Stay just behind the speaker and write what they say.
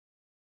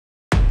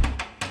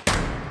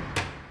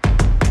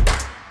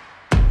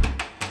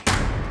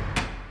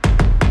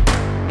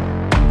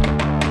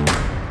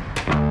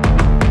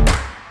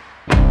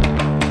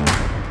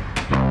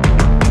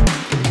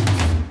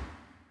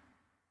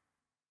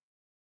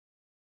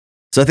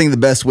So I think the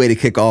best way to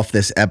kick off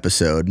this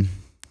episode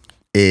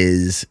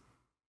is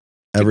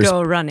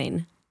go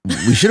running.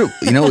 We should have,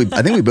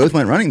 I think we both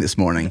went running this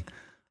morning.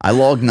 I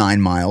logged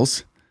 9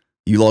 miles.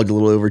 You logged a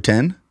little over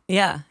 10.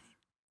 Yeah.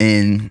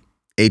 In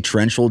a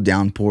torrential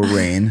downpour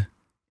rain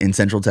in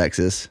Central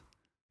Texas.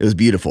 It was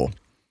beautiful.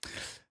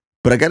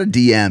 But I got a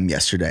DM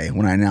yesterday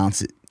when I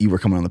announced that you were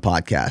coming on the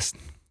podcast.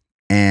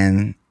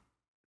 And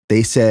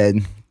they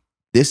said,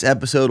 this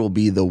episode will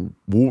be the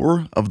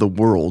war of the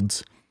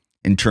worlds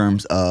in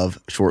terms of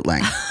short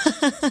length.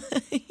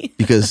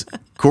 Because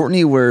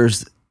Courtney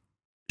wears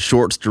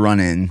shorts to run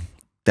in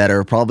that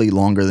are probably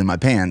longer than my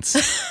pants.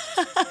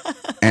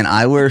 And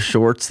I wear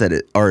shorts that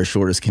are as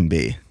short as can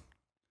be.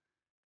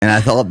 And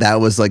I thought that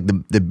was like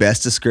the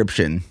best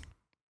description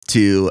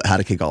to how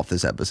to kick off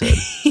this episode.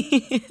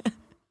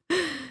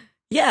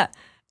 Yeah.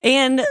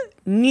 And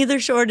neither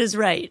short is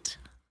right.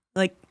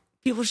 Like,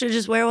 people should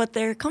just wear what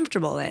they're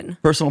comfortable in.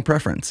 Personal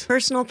preference.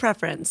 Personal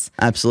preference.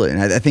 Absolutely.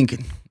 And I think,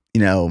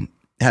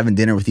 having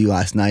dinner with you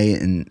last night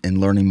and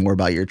learning more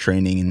about your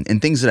training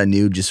and things that I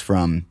knew just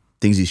from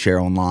things you share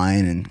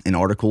online and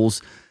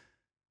articles,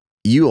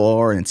 you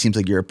are, and it seems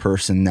like you're a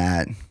person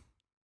that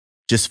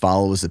just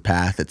follows the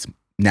path that's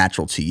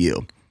natural to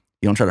you.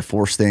 You don't try to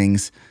force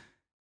things.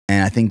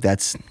 And I think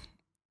it's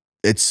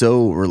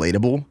so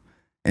relatable,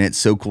 and it's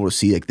so cool to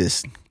see like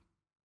this,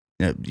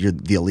 you're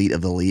the elite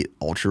of the elite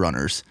ultra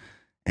runners,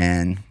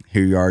 and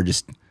here you are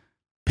just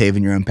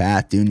paving your own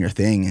path, doing your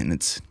thing. And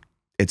it's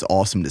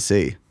awesome to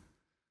see.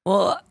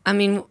 Well, I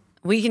mean,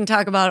 we can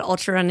talk about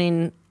ultra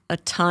running a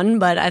ton,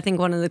 but I think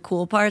one of the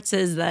cool parts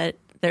is that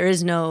there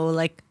is no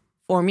like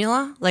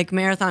formula, like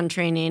marathon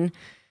training.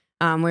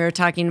 We were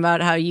talking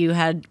about how you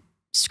had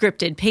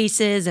scripted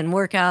paces and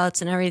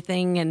workouts and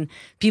everything, and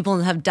people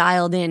have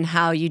dialed in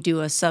how you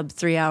do a sub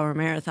 3-hour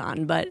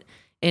marathon. But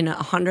in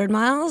 100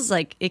 miles,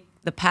 like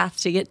the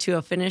path to get to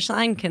a finish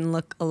line can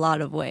look a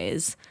lot of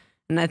ways.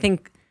 And I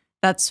think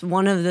that's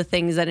one of the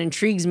things that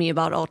intrigues me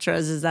about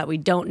ultras is that we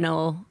don't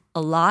know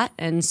a lot.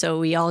 And so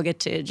we all get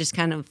to just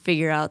kind of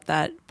figure out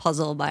that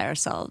puzzle by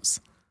ourselves.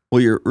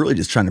 Well, you're really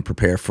just trying to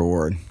prepare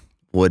for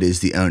what is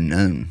the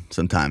unknown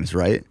sometimes,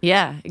 right?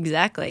 Yeah,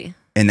 exactly.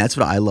 And that's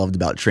what I loved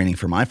about training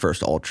for my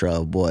first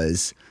ultra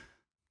was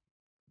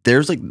there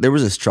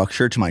was a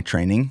structure to my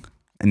training,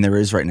 and there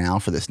is right now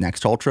for this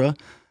next ultra.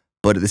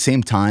 But at the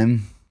same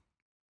time,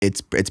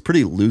 it's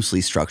pretty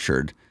loosely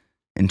structured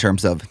in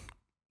terms of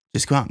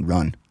just go out and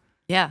run.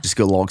 Yeah. Just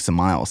go log some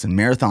miles. And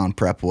marathon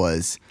prep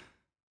was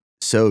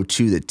so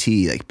to the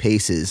T, like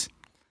paces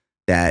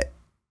that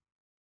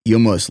you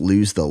almost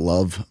lose the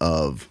love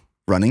of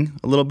running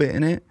a little bit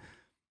in it.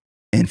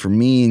 And for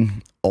me,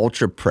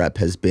 ultra prep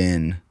has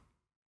been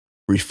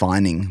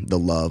refining the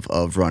love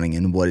of running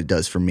and what it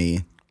does for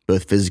me,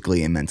 both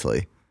physically and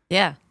mentally.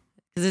 Yeah,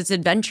 because it's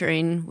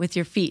adventuring with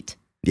your feet.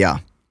 Yeah.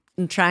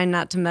 And trying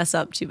not to mess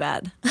up too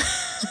bad.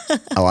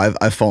 Oh,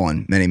 I've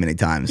fallen many, many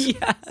times.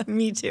 Yeah,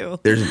 me too.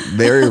 There's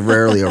very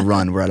rarely a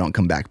run where I don't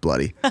come back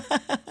bloody.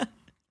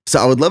 So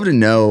I would love to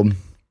know,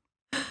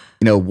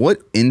 what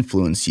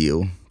influenced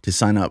you to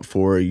sign up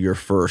for your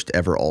first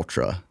ever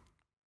ultra?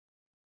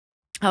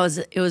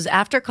 It was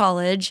after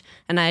college,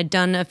 and I had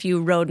done a few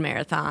road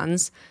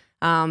marathons.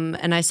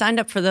 And I signed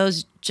up for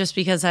those just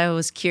because I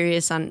was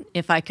curious on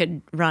if I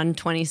could run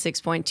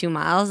 26.2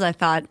 miles. I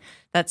thought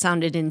that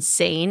sounded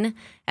insane.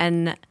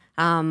 And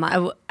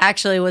I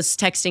actually was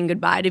texting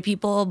goodbye to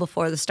people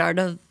before the start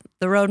of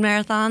the road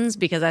marathons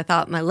because I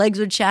thought my legs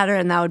would shatter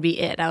and that would be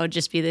it. I would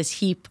just be this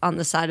heap on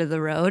the side of the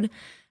road.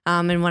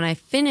 And when I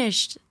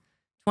finished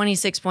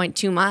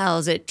 26.2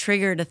 miles, it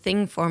triggered a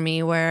thing for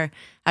me where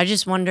I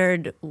just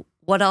wondered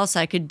what else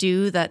I could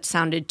do that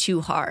sounded too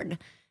hard,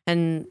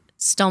 and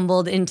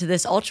stumbled into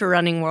this ultra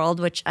running world,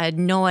 which I had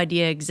no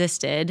idea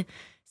existed.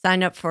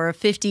 Signed up for a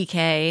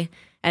 50K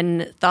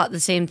and thought the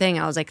same thing.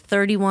 I was like,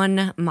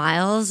 31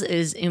 miles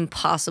is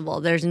impossible.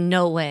 There's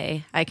no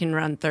way I can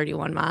run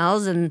 31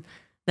 miles. And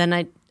then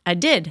I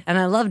did, and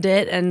I loved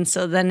it. And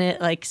so then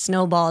it like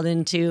snowballed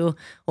into,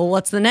 well,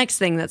 what's the next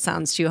thing that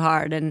sounds too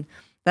hard? And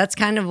that's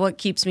kind of what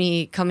keeps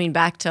me coming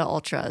back to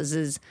ultras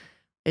is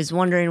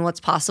wondering what's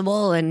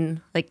possible,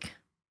 and like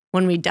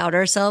when we doubt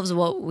ourselves,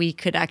 what we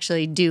could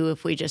actually do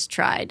if we just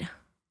tried.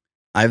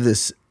 I have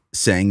this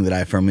saying that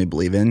I firmly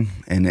believe in,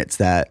 and it's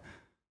that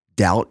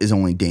doubt is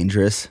only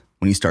dangerous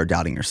when you start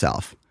doubting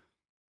yourself.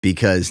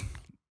 Because,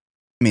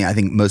 I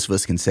think most of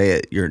us can say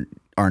it,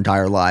 our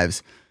entire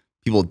lives,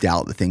 people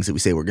doubt the things that we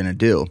say we're going to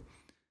do.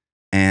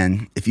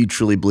 And if you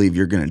truly believe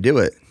you're going to do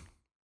it,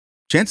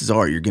 chances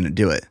are you're going to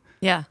do it.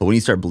 Yeah. But when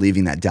you start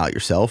believing that doubt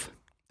yourself,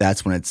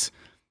 that's when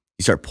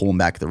you start pulling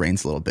back the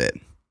reins a little bit.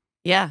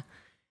 Yeah.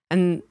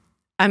 And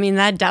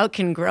that doubt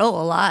can grow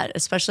a lot,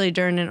 especially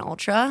during an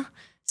ultra.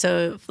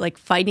 So like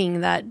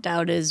fighting that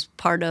doubt is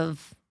part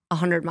of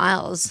 100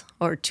 miles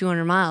or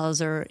 200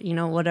 miles or,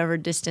 whatever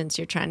distance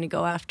you're trying to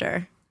go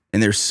after.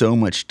 And there's so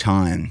much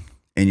time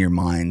in your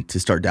mind to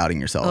start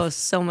doubting yourself. Oh,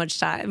 so much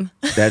time.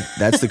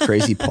 That's the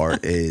crazy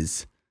part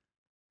is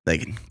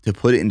like to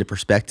put it into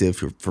perspective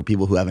for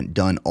people who haven't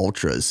done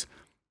ultras,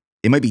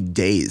 it might be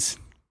days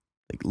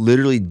like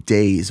literally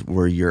days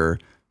where you're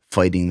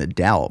fighting the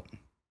doubt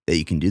that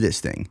you can do this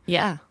thing.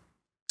 Yeah.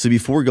 So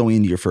before going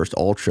into your first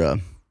ultra,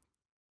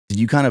 did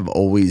you kind of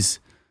always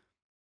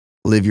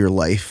live your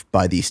life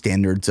by the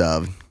standards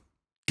of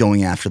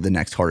going after the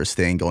next hardest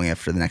thing, going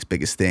after the next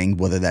biggest thing,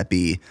 whether that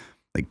be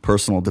like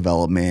personal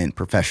development,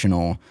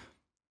 professional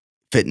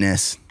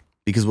fitness?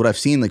 Because what I've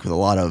seen like with a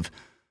lot of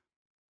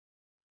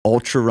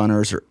ultra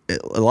runners or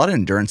a lot of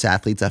endurance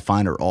athletes I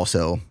find are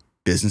also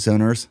business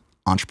owners,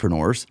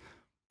 entrepreneurs,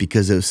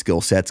 because those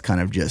skill sets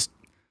kind of just,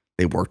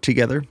 they work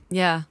together.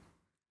 Yeah.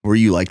 Were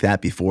you like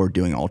that before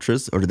doing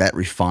ultras, or did that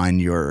refine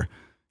your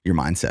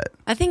mindset?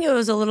 I think it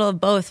was a little of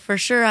both. For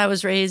sure, I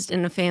was raised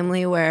in a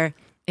family where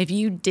if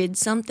you did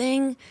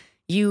something,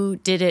 you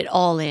did it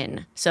all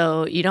in.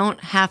 So you don't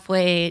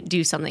halfway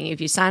do something. If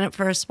you sign up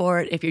for a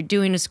sport, if you're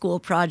doing a school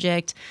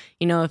project,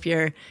 if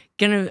you're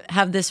going to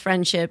have this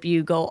friendship,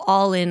 you go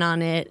all in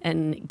on it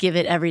and give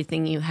it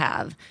everything you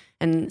have.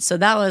 And so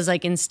that was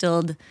like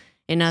instilled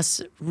in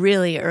us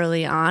really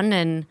early on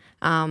and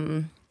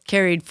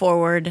carried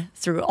forward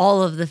through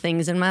all of the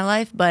things in my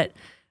life. But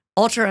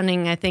ultra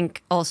running, I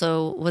think,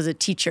 also was a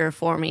teacher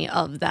for me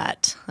of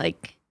that.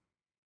 Like,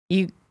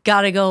 you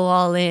got to go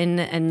all in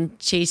and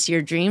chase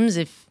your dreams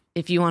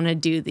if you want to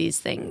do these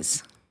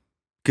things.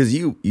 Because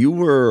you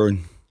were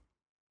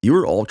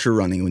ultra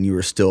running when you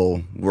were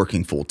still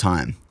working full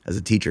time as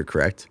a teacher,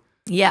 correct?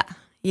 Yeah.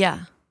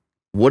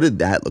 What did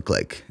that look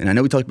like? And I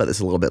know we talked about this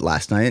a little bit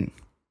last night,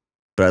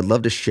 but I'd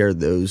love to share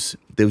those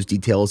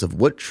details of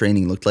what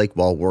training looked like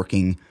while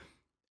working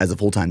as a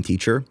full-time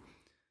teacher,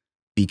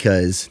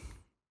 because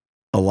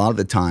a lot of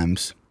the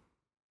times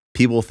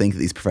people think that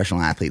these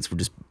professional athletes were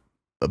just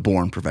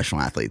born professional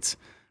athletes,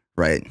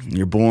 right?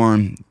 You're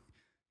born,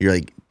 you're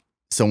like,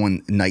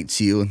 someone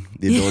knights you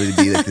the ability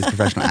to be like this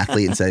professional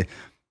athlete and say,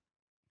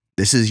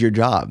 this is your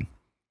job.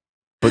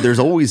 But there's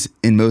always,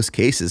 in most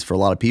cases, for a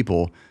lot of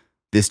people,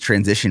 this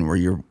transition where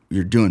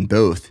you're doing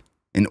both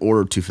in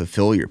order to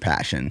fulfill your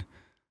passion.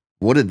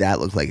 What did that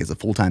look like as a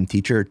full-time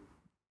teacher,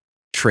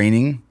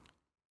 training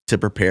to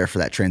prepare for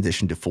that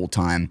transition to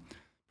full-time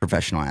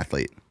professional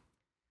athlete?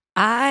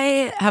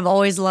 I have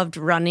always loved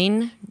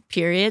running,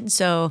 period.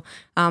 So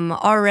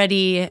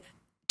already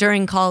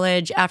during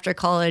college, after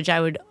college,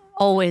 I would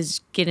always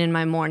get in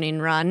my morning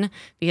run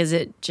because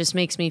it just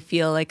makes me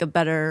feel like a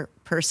better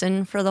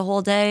person for the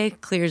whole day,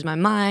 clears my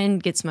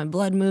mind, gets my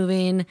blood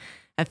moving.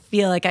 I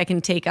feel like I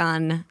can take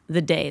on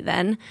the day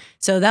then.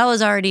 So that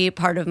was already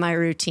part of my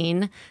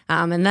routine.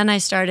 And then I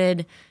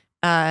started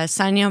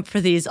signing up for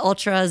these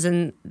ultras,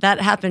 and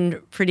that happened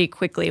pretty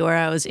quickly where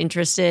I was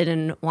interested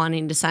in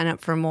wanting to sign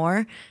up for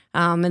more.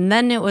 And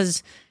then it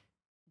was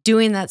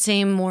doing that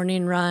same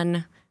morning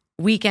run,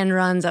 weekend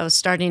runs. I was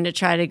starting to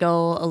try to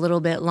go a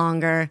little bit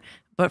longer.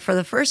 But for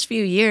the first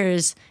few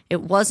years,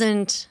 it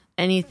wasn't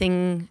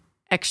anything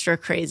extra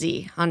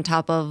crazy on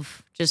top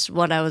of just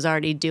what I was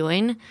already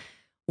doing.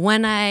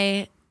 When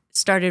I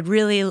started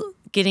really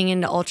getting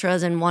into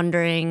ultras and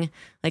wondering,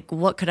 like,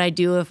 what could I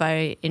do if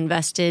I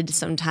invested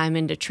some time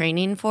into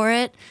training for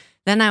it,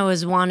 then I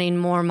was wanting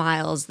more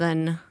miles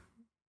than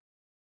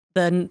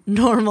the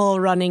normal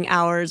running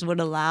hours would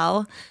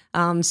allow.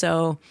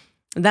 So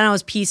then I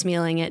was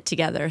piecemealing it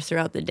together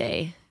throughout the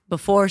day.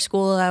 Before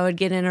school, I would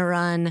get in a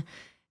run.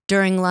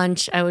 During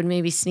lunch, I would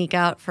maybe sneak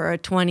out for a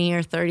 20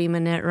 or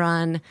 30-minute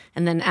run.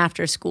 And then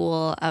after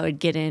school, I would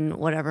get in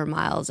whatever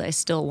miles I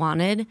still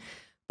wanted.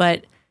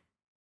 But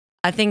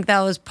I think that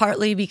was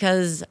partly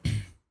because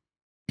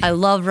I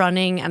love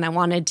running and I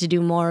wanted to do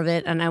more of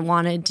it and I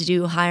wanted to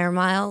do higher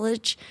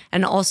mileage.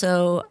 And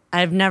also,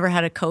 I've never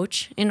had a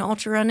coach in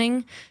ultra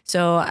running.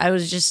 So I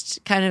was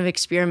just kind of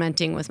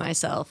experimenting with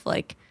myself.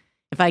 Like,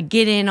 if I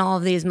get in all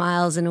of these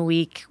miles in a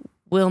week,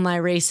 will my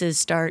races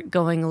start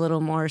going a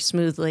little more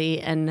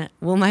smoothly and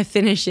will my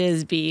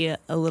finishes be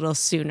a little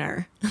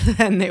sooner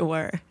than they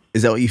were?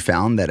 Is that what you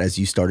found, that as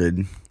you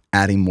started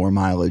adding more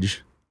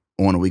mileage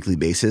on a weekly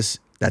basis,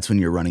 that's when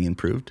your running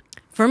improved?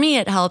 For me,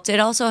 it helped. It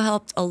also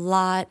helped a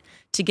lot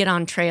to get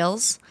on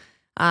trails.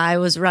 I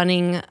was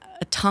running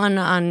a ton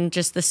on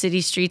just the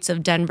city streets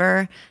of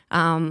Denver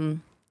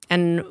and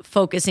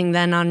focusing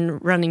then on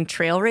running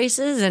trail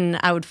races. And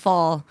I would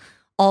fall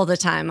all the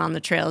time on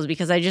the trails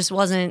because I just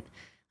wasn't,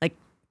 like,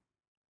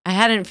 I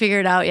hadn't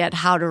figured out yet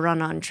how to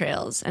run on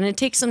trails. And it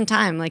takes some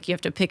time. Like, you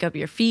have to pick up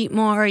your feet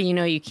more.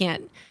 You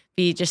can't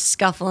be just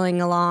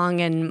scuffling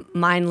along and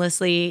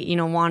mindlessly,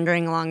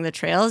 wandering along the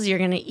trails. You're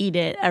going to eat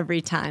it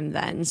every time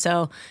then.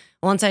 So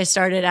once I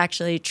started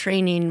actually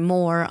training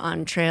more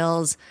on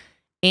trails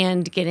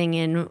and getting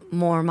in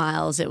more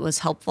miles, it was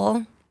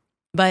helpful.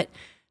 But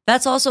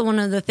that's also one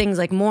of the things,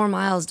 like, more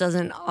miles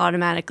doesn't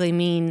automatically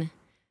mean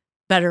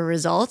better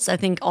results. I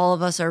think all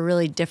of us are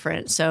really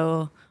different.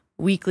 So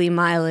weekly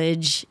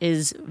mileage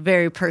is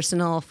very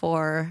personal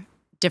for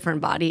different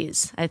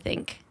bodies, I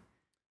think.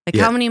 Like,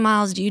 Yeah. How many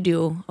miles do you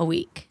do a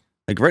week?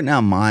 Like right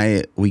now,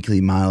 my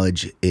weekly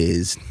mileage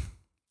is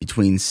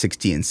between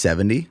 60 and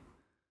 70.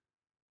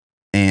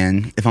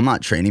 And if I'm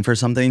not training for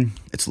something,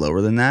 it's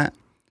lower than that.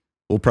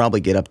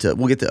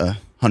 we'll get to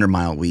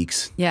 100-mile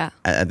weeks Yeah.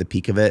 at the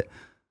peak of it.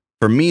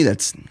 For me,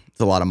 it's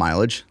a lot of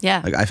mileage.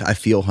 Yeah. Like I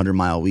feel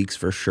 100-mile weeks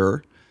for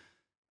sure.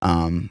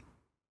 And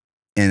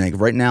like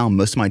right now,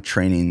 most of my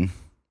training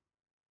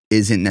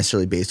isn't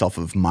necessarily based off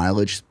of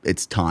mileage.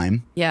 It's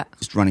time. Yeah.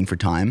 Just running for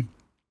time.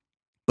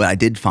 But I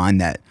did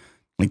find that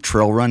like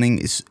trail running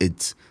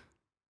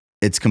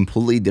it's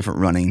completely different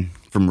running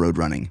from road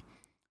running.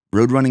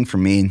 Road running for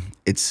me,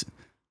 it's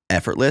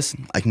effortless.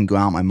 I can go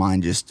out, my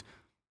mind just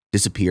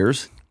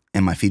disappears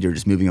and my feet are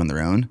just moving on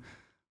their own.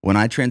 When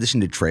I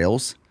transitioned to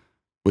trails,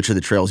 which are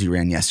the trails you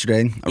ran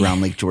yesterday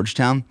around Lake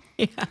Georgetown,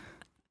 Yeah.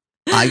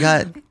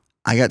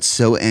 I got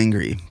so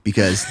angry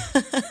because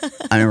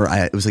I remember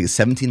it was like a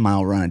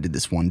 17-mile run I did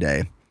this one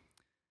day,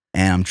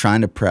 and I'm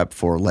trying to prep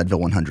for Leadville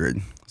 100.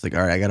 I was like,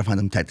 all right, I got to find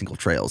some technical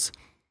trails.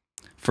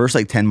 First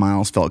like 10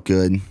 miles felt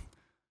good,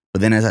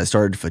 but then as I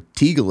started to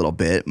fatigue a little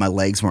bit, my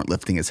legs weren't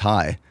lifting as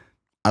high.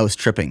 I was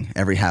tripping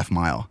every half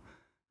mile.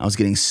 I was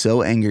getting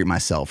so angry at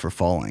myself for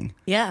falling.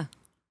 Yeah.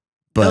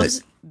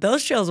 But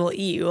those trails will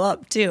eat you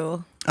up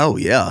too. oh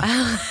yeah.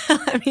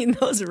 I mean,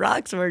 those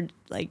rocks were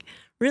like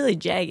really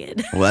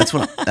jagged. Well, that's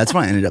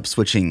when I ended up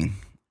switching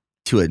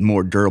to a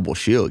more durable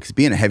shoe, because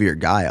being a heavier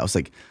guy, I was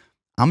like,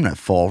 I'm gonna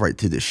fall right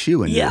through this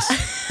shoe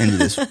into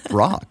this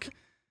rock.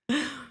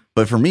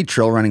 But for me,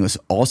 trail running was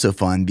also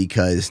fun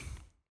because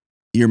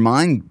your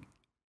mind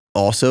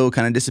also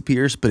kind of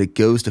disappears, but it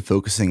goes to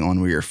focusing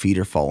on where your feet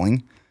are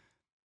falling.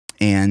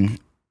 And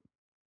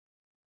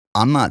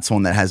I'm not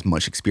someone that has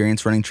much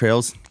experience running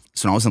trails.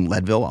 So when I was in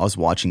Leadville, I was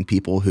watching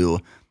people who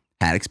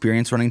had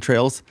experience running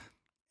trails,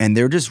 and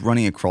they're just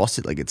running across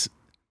it like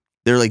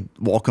they're like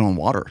walking on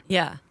water.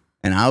 Yeah.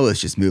 And I was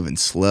just moving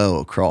slow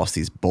across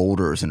these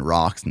boulders and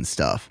rocks and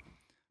stuff.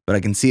 But I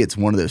can see it's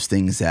one of those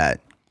things that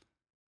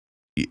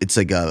it's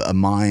like a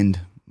mind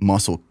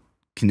muscle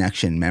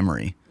connection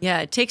memory.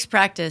 Yeah, it takes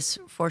practice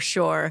for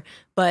sure.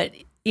 But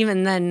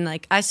even then,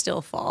 like I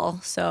still fall.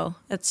 So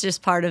that's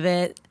just part of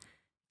it.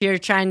 If you're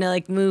trying to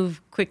like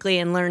move quickly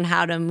and learn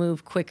how to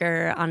move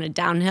quicker on a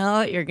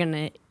downhill, you're going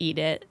to eat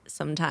it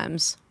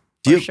sometimes.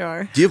 For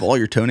sure. Do you have all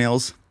your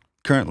toenails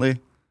currently?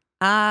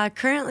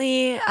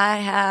 Currently I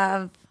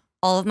have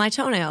all of my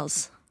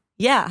toenails.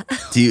 Yeah.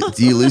 Do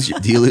you lose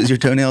your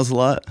toenails a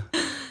lot?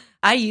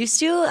 I used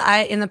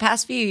to. In the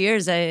past few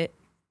years,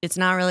 it's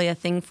not really a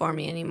thing for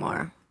me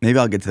anymore. Maybe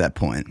I'll get to that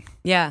point.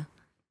 Yeah.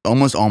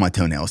 Almost all my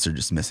toenails are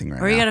just missing right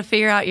now. Or you got to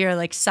figure out your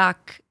like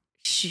sock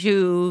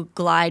shoe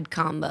glide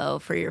combo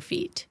for your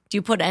feet. Do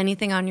you put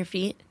anything on your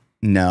feet?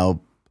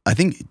 No. I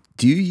think,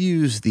 do you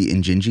use the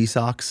Injinji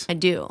socks? I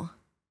do.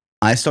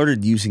 I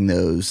started using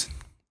those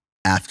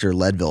after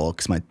Leadville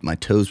because my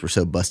toes were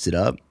so busted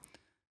up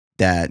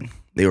that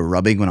they were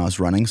rubbing when I was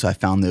running. So I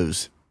found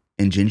those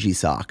Injinji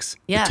socks,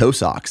 the toe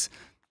socks.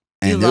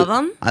 And you love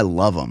them? I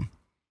love them.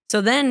 So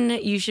then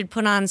you should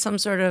put on some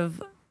sort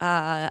of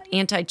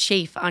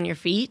anti-chafe on your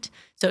feet.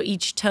 So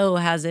each toe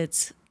has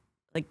its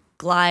like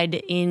glide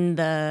in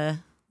the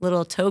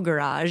little toe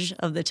garage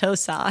of the toe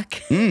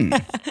sock.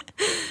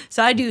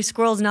 So I do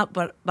squirrel's nut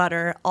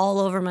butter all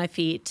over my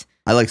feet.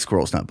 I like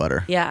squirrel's nut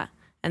butter. Yeah.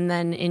 And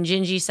then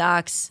Injinji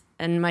socks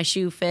and my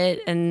shoe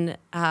fit, and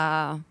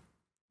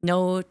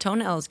no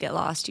toenails get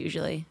lost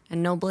usually,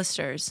 and no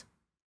blisters.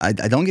 I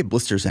don't get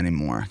blisters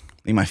anymore.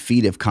 I think my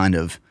feet have kind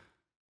of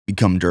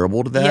become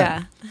durable to that.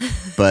 Yeah.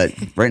 But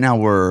right now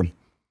we're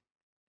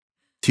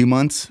 2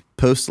 months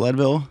post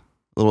Leadville,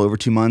 a little over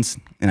 2 months,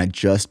 and I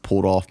just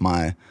pulled off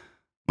my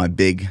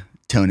big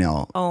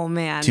toenail. Oh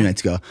man. 2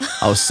 nights ago.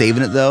 I was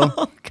saving it though.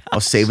 Oh, I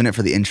was saving it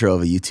for the intro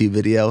of a YouTube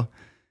video,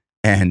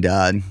 and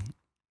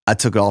I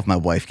took it off. My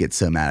wife gets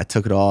so mad. I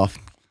took it off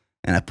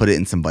and I put it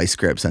in some vice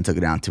grips and I took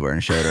it down to her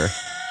and showed her.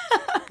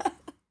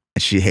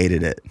 And she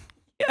hated it.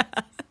 Yeah.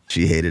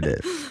 She hated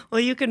it.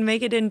 Well, you could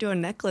make it into a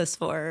necklace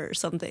for her or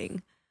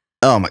something.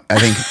 Oh my, I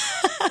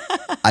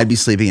think I'd be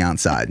sleeping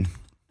outside.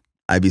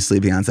 I'd be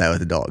sleeping outside with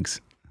the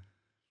dogs.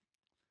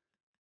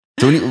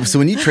 So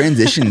when you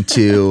transition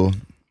to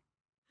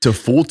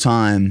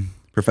full-time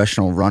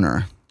professional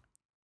runner,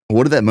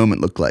 what did that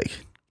moment look like?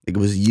 Like, it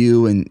was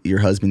you and your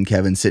husband,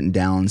 Kevin, sitting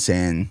down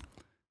saying,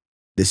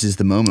 this is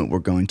the moment we're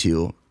going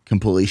to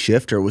completely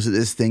shift? Or was it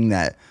this thing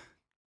that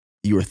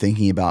you were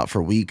thinking about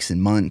for weeks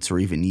and months or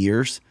even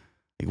years?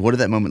 Like, what did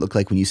that moment look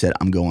like when you said,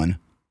 I'm going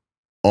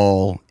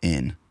all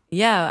in?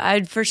 Yeah,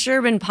 I'd for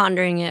sure been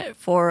pondering it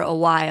for a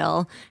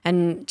while.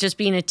 And just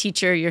being a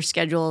teacher, your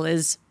schedule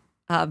is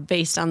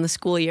based on the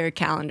school year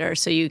calendar.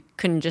 So you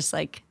couldn't just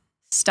like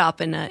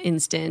stop in an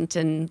instant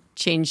and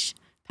change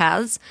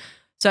paths.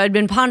 So I'd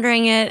been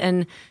pondering it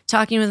and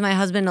talking with my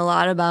husband a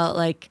lot about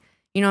like,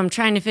 you know, I'm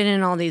trying to fit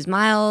in all these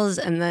miles,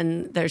 and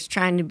then there's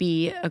trying to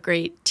be a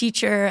great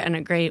teacher and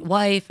a great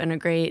wife and a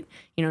great,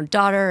 you know,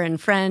 daughter and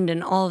friend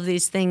and all of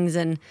these things.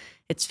 And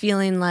it's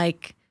feeling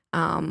like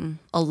a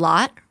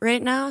lot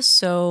right now.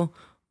 So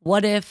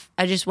what if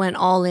I just went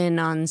all in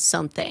on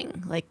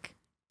something, like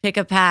pick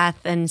a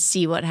path and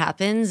see what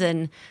happens?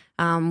 And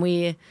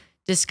we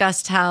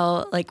discussed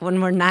how like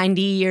when we're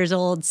 90 years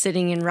old,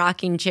 sitting in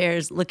rocking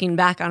chairs, looking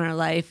back on our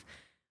life,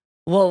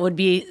 what would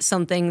be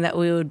something that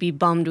we would be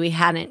bummed we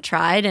hadn't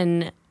tried.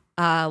 And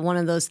one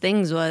of those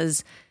things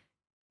was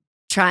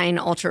trying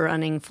ultra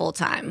running full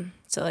time.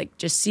 So like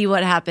just see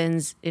what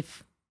happens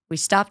if we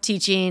stop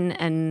teaching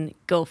and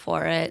go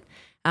for it.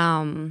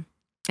 And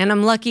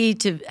I'm lucky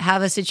to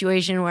have a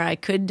situation where I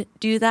could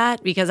do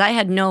that because I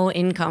had no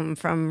income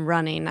from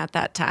running at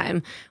that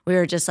time. We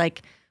were just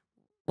like,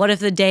 what if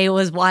the day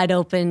was wide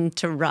open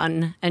to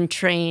run and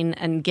train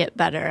and get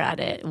better at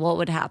it? What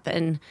would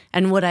happen?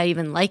 And would I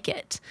even like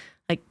it?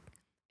 Like,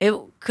 it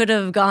could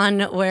have gone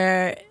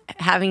where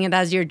having it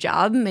as your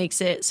job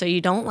makes it so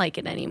you don't like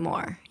it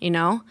anymore, you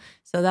know?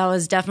 So that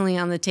was definitely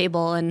on the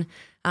table. And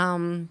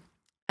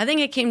I think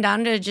it came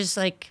down to just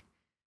like,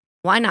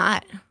 why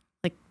not?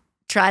 Like,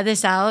 try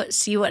this out,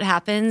 see what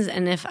happens.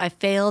 And if I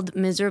failed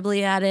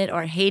miserably at it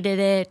or hated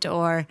it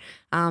or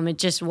it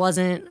just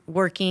wasn't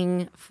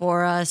working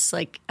for us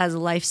like as a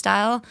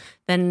lifestyle,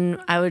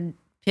 then I would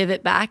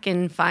pivot back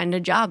and find a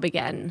job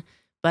again.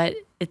 But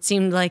it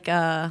seemed like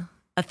a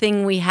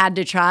thing we had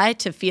to try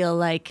to feel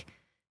like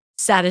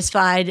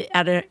satisfied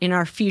in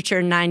our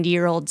future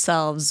 90-year-old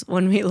selves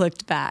when we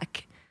looked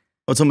back.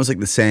 Well, it's almost like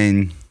the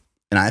saying,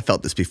 and I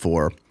felt this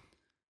before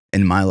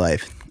in my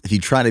life, if you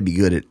try to be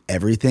good at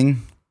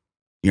everything,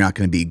 you're not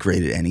going to be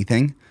great at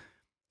anything.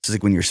 It's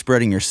like when you're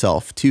spreading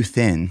yourself too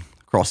thin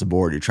across the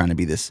board, you're trying to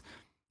be this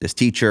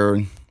teacher,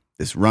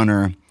 this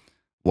runner,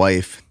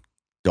 wife,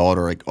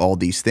 daughter, like all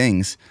these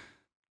things.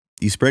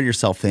 You spread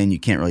yourself thin, you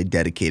can't really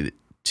dedicate it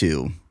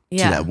to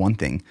that one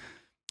thing.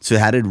 So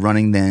how did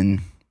running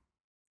then,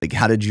 like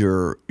how did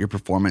your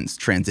performance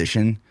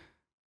transition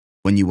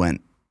when you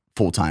went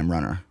full-time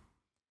runner?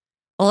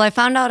 Well, I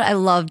found out I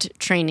loved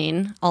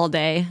training all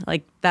day.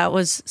 Like that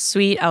was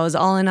sweet. I was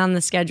all in on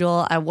the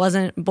schedule. I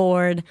wasn't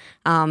bored.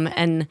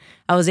 And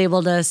I was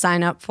able to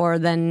sign up for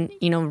then,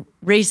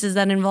 races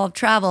that involved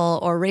travel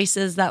or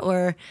races that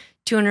were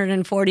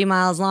 240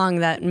 miles long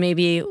that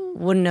maybe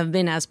wouldn't have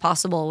been as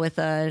possible with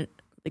a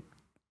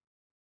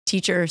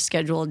teacher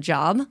scheduled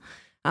job.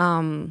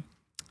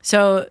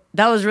 So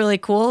that was really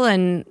cool.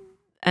 And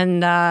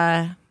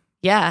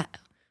yeah,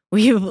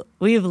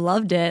 we've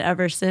loved it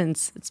ever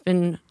since. It's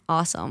been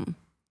awesome.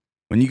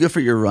 When you go for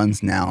your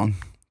runs now,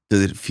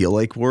 does it feel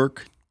like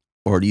work,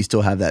 or do you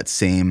still have that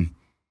same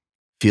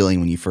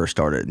feeling when you first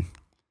started?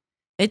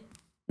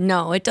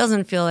 No, it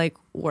doesn't feel like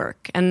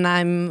work, and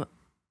I'm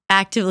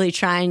actively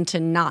trying to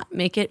not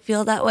make it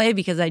feel that way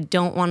because I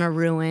don't want to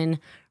ruin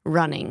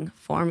running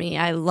for me.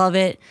 I love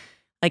it.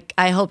 Like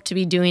I hope to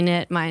be doing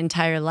it my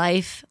entire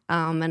life,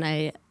 and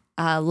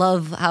I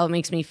love how it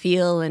makes me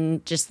feel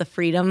and just the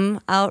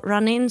freedom out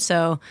running.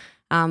 So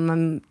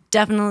I'm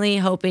definitely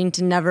hoping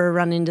to never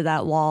run into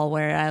that wall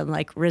where I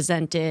like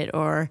resent it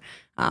or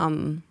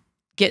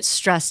get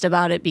stressed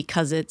about it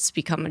because it's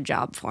become a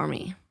job for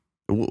me.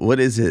 What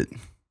is it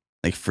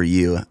like for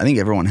you? I think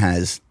everyone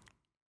has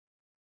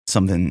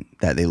something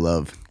that they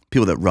love.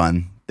 People that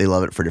run, they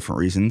love it for different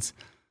reasons.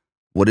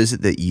 What is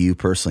it that you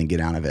personally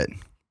get out of it?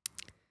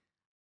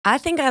 I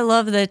think I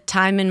love the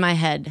time in my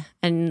head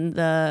and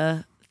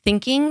the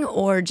thinking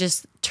or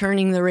just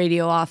turning the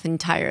radio off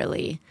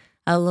entirely.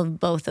 I love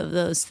both of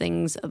those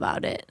things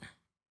about it.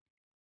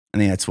 I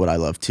think that's what I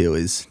love too,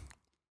 is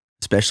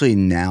especially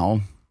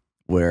now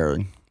where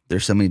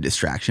there's so many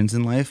distractions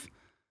in life.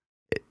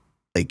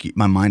 Like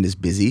my mind is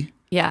busy.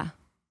 Yeah.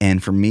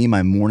 And for me,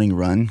 my morning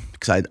run,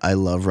 because I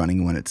love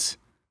running when it's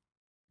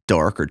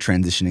dark or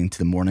transitioning to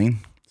the morning.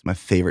 It's my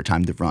favorite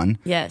time to run.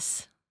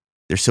 Yes.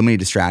 There's so many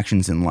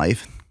distractions in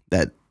life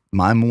that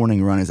my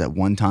morning run is at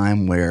one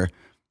time where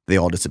they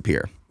all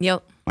disappear.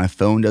 Yep. My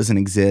phone doesn't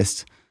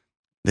exist.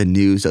 The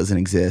news doesn't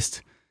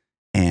exist.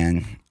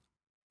 And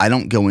I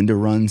don't go into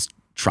runs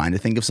trying to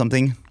think of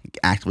something, like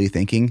actively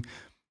thinking.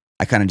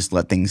 I kind of just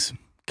let things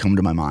come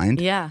to my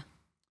mind. Yeah.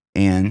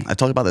 And I've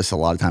talked about this a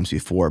lot of times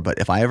before, but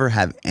if I ever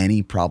have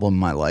any problem in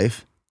my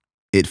life,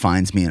 it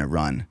finds me in a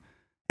run.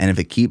 And if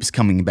it keeps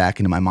coming back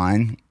into my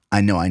mind,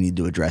 I know I need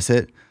to address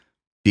it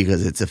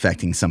because it's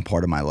affecting some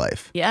part of my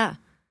life. Yeah.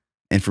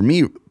 And for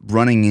me,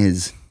 running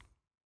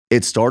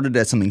it started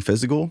as something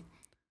physical,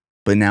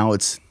 but now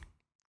it's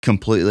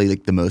completely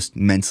like the most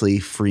mentally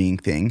freeing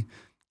thing.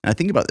 And I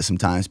think about this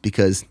sometimes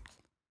because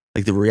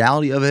like the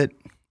reality of it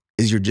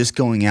is you're just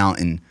going out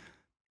and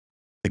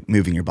like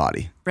moving your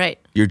body. Right.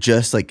 You're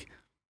just like,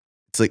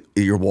 it's like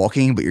you're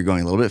walking, but you're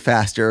going a little bit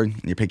faster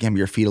and you're picking up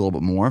your feet a little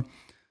bit more.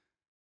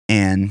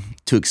 And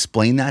to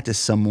explain that to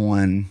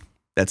someone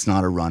that's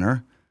not a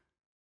runner,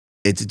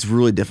 it's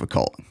really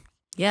difficult.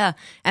 Yeah.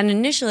 And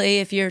initially,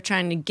 if you're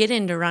trying to get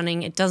into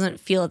running, it doesn't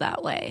feel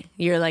that way.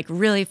 You're like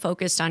really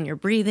focused on your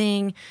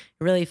breathing,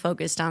 really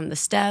focused on the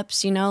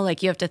steps,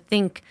 like you have to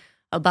think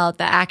about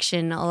the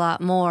action a lot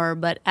more.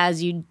 But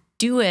as you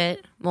do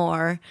it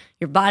more,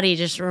 your body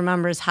just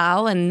remembers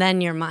how, and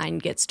then your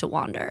mind gets to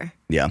wander.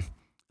 Yeah.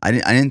 I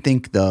didn't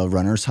think the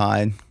runner's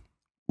high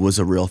was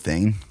a real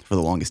thing for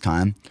the longest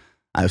time.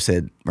 I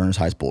said runner's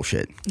high is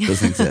bullshit. It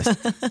doesn't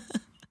exist.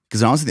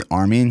 Because when I was in the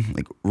Army,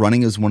 like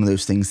running is one of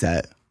those things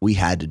that we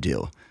had to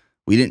do.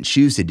 We didn't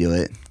choose to do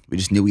it. We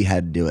just knew we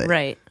had to do it.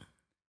 Right.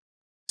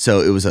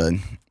 So it was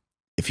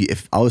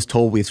if I was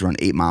told we have to run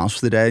 8 miles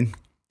for the day,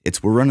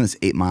 we're running this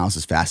 8 miles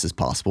as fast as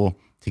possible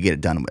to get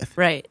it done with.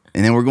 Right.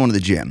 And then we're going to the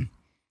gym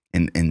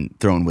and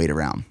throwing weight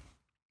around.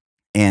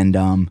 And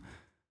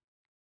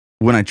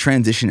when I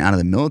transitioned out of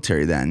the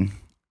military then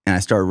and I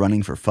started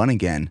running for fun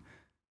again,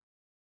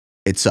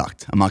 it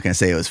sucked. I'm not going to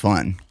say it was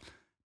fun,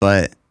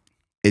 but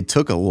it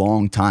took a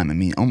long time. I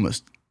mean,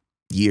 almost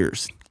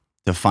years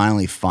to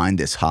finally find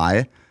this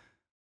high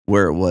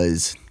where it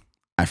was,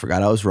 I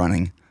forgot I was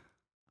running.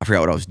 I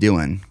forgot what I was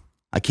doing.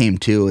 I came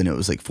to and it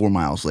was like 4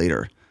 miles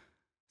later. I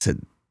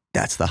said,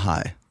 that's the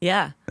high.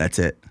 Yeah. That's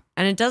it.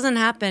 And it doesn't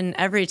happen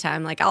every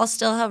time. Like I'll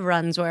still have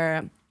runs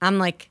where I'm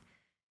like,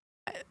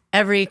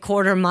 every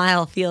quarter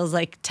mile feels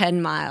like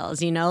 10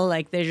 miles, you know,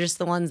 like they're just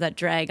the ones that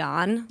drag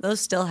on.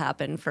 Those still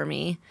happen for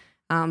me.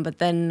 But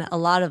then a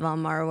lot of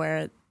them are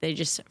where they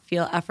just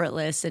feel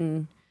effortless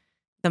and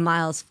the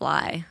miles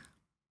fly.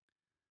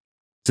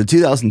 So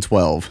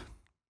 2012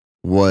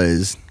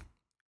 was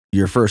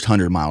your first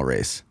 100-mile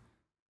race.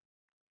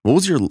 What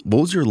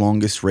was your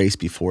longest race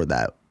before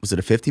that? Was it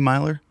a 50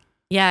 miler?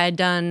 Yeah, I'd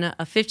done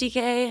a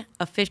 50K,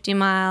 a 50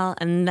 mile,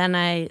 and then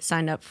I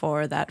signed up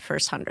for that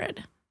first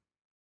 100.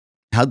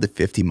 How'd the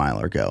 50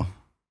 miler go?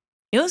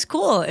 It was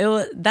cool.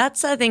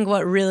 That's I think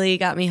what really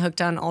got me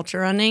hooked on ultra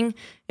running.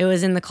 It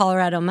was in the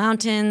Colorado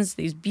mountains,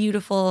 these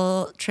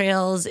beautiful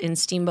trails in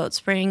Steamboat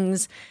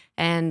Springs,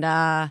 and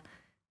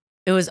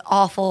it was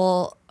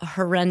awful,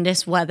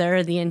 horrendous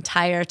weather the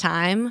entire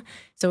time.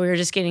 So we were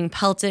just getting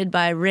pelted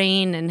by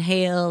rain and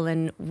hail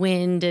and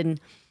wind, and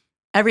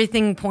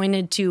everything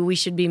pointed to we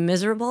should be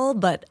miserable,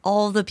 but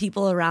all the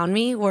people around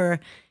me were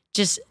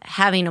just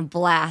having a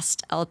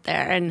blast out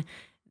there. And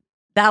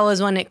that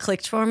was when it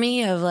clicked for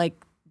me of like,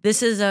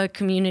 this is a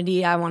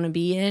community I want to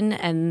be in,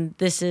 and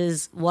this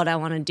is what I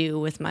want to do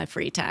with my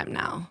free time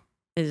now,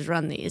 is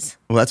run these.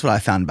 Well, that's what I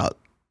found about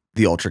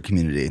the ultra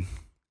community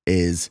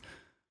is,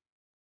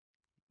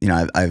 you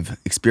know, I've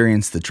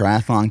experienced the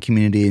triathlon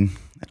community,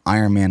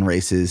 Ironman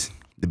races,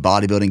 the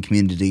bodybuilding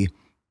community,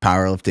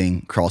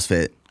 powerlifting,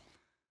 CrossFit.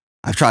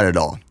 I've tried it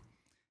all.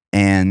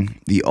 And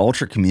the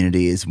ultra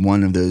community is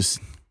one of those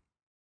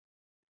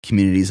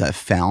communities I've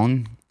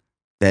found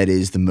that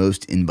is the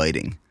most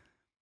inviting.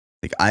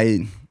 Like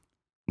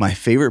my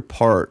favorite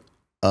part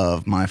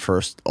of my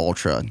first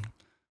ultra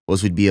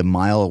was we'd be a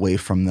mile away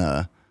from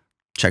the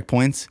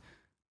checkpoints.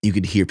 You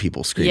could hear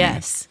people screaming.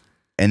 Yes.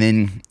 And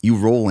then you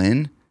roll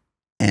in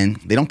and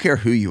they don't care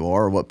who you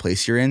are or what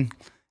place you're in.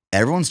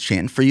 Everyone's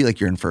chanting for you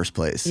like you're in first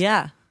place.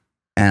 Yeah.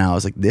 And I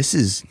was like,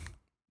 these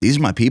are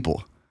my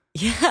people.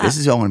 Yeah. This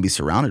is who I want to be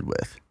surrounded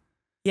with.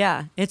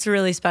 Yeah, it's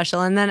really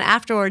special. And then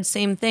afterwards,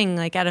 same thing,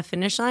 like at a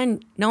finish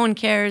line, no one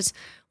cares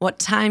what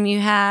time you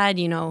had,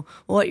 you know,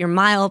 what your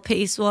mile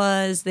pace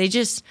was. They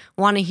just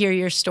want to hear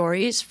your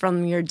stories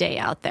from your day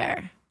out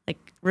there.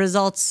 Like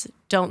results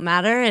don't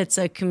matter. It's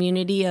a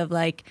community of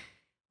like,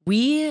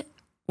 we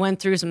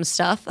went through some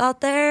stuff out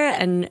there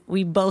and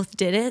we both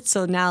did it.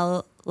 So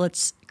now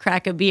let's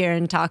crack a beer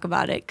and talk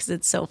about it because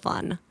it's so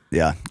fun.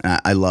 Yeah,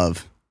 I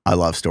love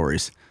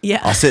stories. Yeah,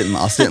 I'll sit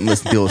and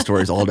listen to people's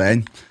stories all day,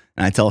 and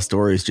I tell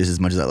stories just as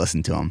much as I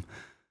listen to them.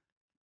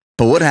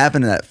 But what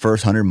happened to that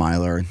first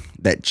 100-miler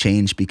that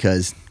changed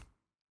because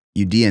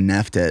you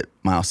DNF'd at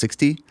mile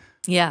 60?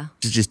 Yeah,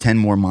 Just 10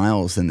 more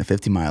miles than the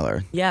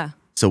 50-miler. Yeah.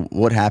 So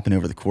what happened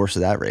over the course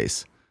of that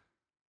race?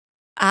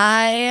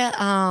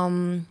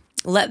 I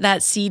let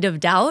that seed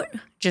of doubt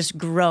just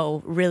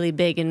grow really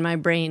big in my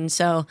brain.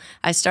 So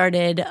I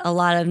started a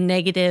lot of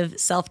negative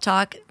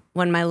self-talk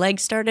when my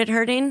legs started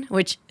hurting,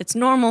 which it's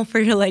normal for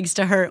your legs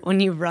to hurt when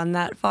you run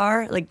that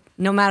far. Like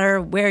no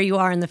matter where you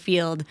are in the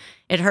field,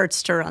 it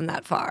hurts to run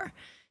that far.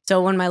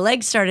 So when my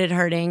legs started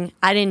hurting,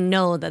 I didn't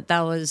know that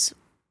was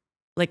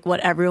like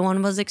what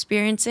everyone was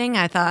experiencing.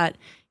 I thought,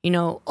 you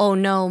know, oh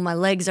no, my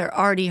legs are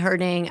already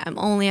hurting. I'm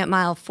only at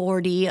mile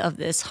 40 of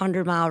this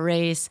 100-mile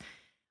race.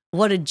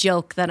 What a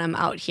joke that I'm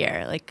out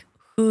here. Like,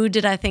 who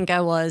did I think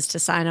I was to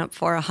sign up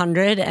for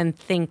 100 and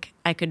think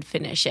I could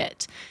finish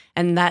it?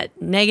 And that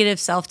negative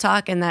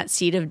self-talk and that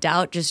seed of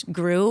doubt just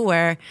grew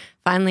where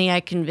finally I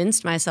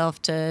convinced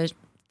myself to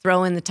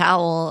throw in the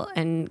towel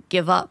and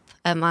give up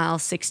at mile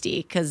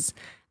 60 because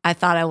I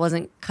thought I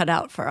wasn't cut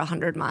out for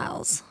 100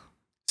 miles.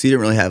 So you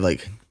didn't really have you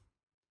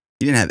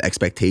didn't have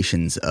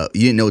expectations.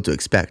 You didn't know what to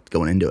expect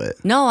going into it.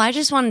 No, I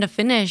just wanted to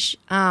finish.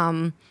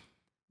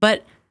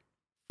 But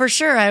for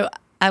sure,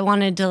 I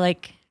wanted to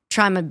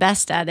try my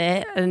best at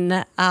it.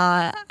 And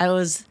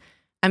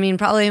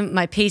probably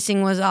my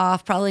pacing was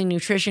off, probably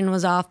nutrition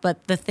was off,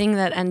 but the thing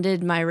that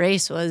ended my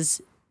race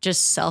was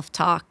just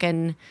self-talk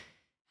and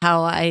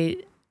how I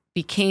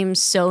became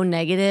so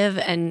negative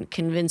and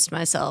convinced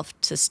myself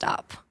to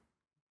stop.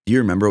 Do you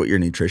remember what your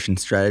nutrition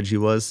strategy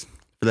was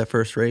for that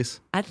first race?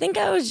 I think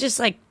I was just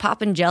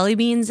popping jelly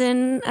beans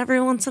in every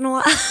once in a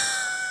while.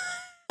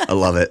 I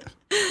love it.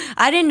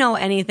 I didn't know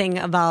anything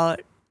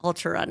about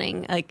ultra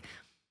running. I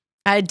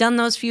had done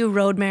those few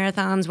road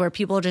marathons where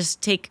people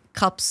just take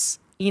cups,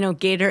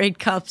 Gatorade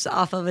cups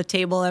off of a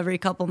table every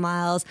couple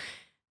miles.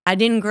 I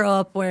didn't grow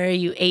up where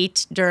you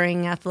ate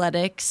during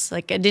athletics.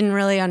 Like I didn't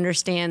really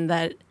understand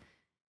that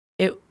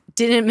it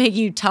didn't make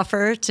you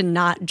tougher to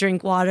not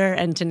drink water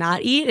and to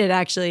not eat. It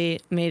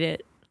actually made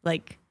it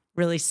like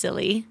really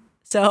silly.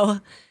 So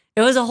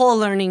it was a whole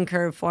learning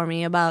curve for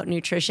me about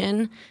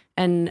nutrition.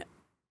 And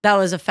that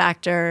was a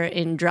factor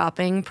in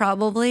dropping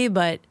probably.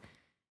 But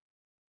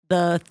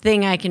the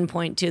thing I can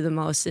point to the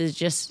most is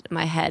just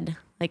my head.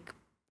 Like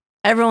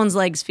everyone's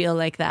legs feel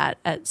like that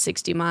at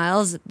 60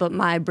 miles, but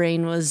my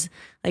brain was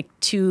like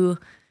too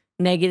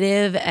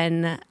negative,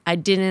 and I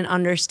didn't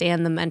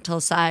understand the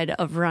mental side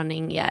of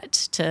running yet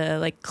to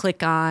like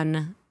click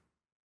on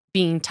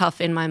being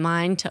tough in my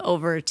mind to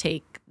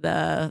overtake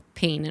the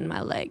pain in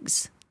my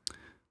legs.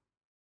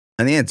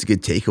 I think that's a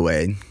good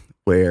takeaway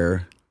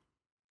where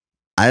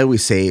I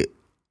always say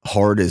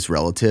hard is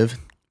relative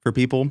for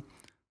people.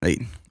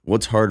 Like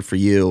what's hard for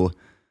you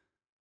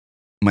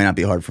might not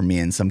be hard for me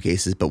in some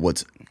cases, but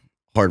what's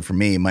hard for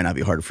me might not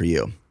be hard for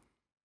you.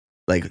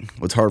 Like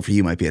what's hard for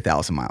you might be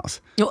 1,000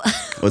 miles.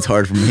 What's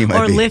hard for me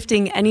might or be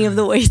lifting any of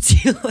the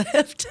weights you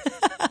lift.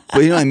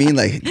 But you know what I mean?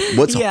 Like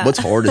what's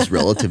hard is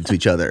relative to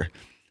each other.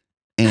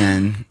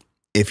 And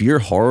if you're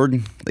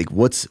hard, like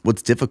what's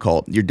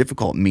difficult, your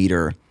difficult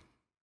meter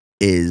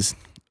is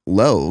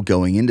low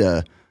going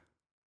into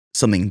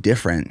something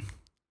different.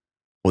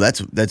 Well,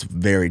 that's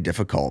very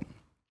difficult.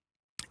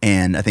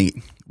 And I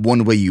think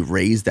one way you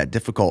raise that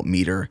difficult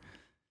meter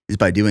is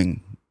by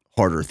doing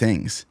harder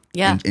things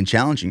and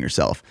challenging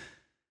yourself.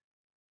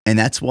 And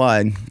that's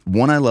why,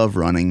 one, I love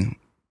running,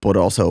 but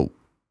also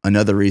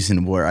another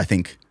reason where I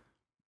think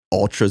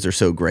ultras are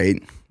so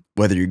great,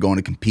 whether you're going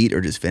to compete or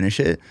just finish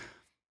it,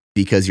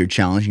 because you're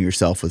challenging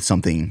yourself with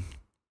something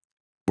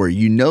where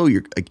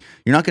you're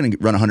not going to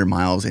run 100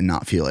 miles and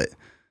not feel it.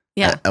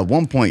 Yeah. At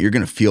one point, you're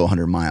going to feel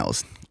 100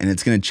 miles, and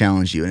it's going to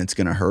challenge you, and it's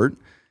going to hurt.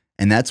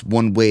 And that's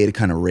one way to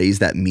kind of raise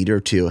that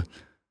meter to,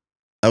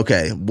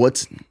 okay,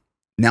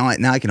 now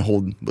I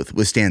can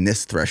withstand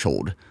this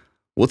threshold.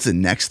 What's the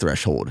next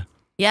threshold?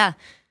 Yeah.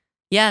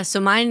 Yeah. So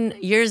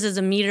yours is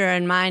a meter,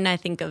 and mine I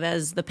think of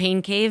as the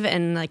pain cave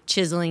and like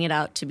chiseling it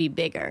out to be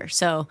bigger.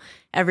 So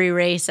every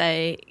race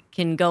I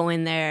can go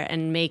in there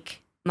and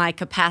make my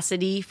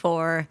capacity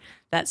for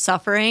that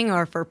suffering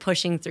or for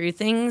pushing through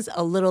things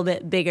a little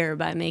bit bigger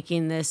by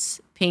making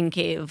this pain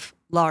cave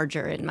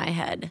larger in my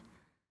head.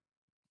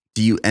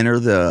 Do you enter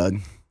the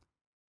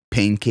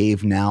pain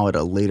cave now at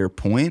a later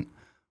point,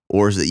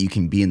 or is it you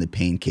can be in the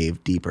pain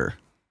cave deeper?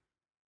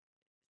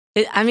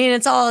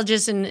 It's all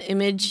just an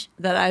image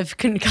that I've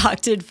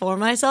concocted for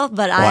myself,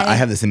 but I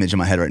have this image in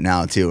my head right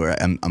now too,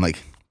 where I'm like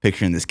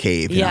picturing this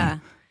cave. Yeah.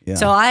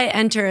 So I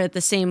enter at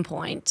the same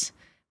point,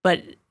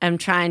 but I'm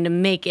trying to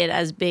make it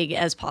as big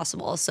as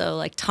possible. So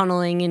like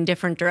tunneling in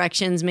different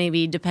directions,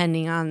 maybe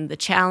depending on the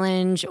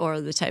challenge or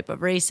the type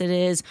of race it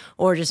is,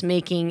 or just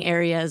making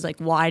areas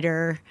like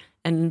wider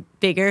and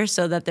bigger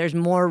so that there's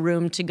more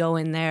room to go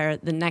in there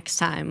the next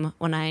time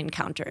when I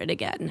encounter it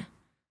again.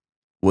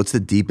 What's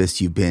the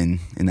deepest you've been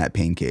in that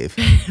pain cave?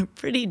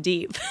 Pretty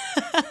deep.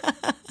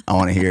 I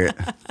want to hear it.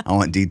 I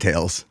want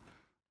details.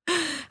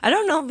 I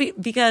don't know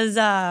because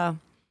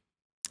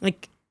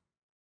like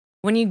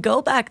when you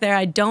go back there,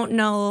 I don't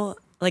know,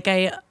 like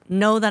I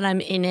know that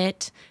I'm in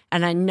it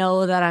and I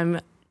know that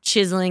I'm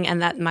chiseling and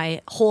that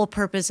my whole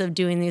purpose of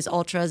doing these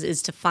ultras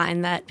is to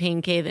find that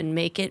pain cave and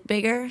make it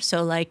bigger.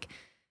 So like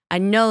I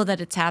know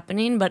that it's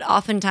happening, but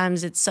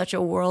oftentimes it's such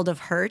a world of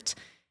hurt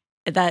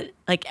that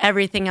like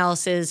everything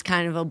else is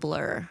kind of a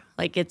blur.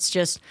 Like it's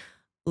just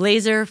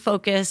laser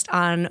focused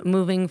on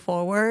moving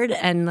forward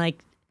and like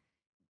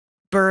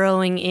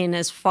burrowing in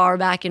as far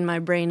back in my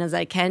brain as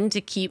I can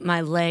to keep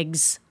my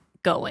legs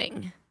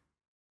going.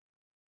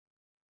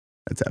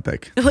 That's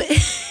epic. I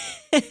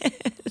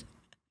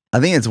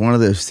think it's one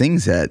of those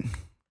things that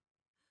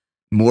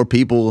more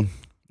people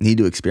need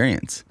to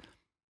experience.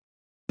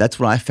 That's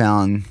what I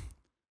found,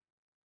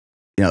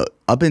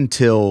 up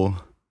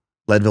until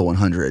Leadville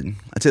 100,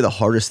 I'd say the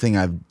hardest thing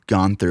I've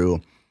gone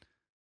through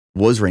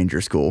was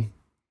Ranger School.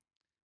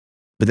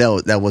 But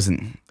that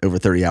wasn't over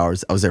 30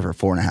 hours. I was there for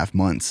 4.5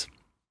 months.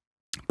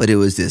 But it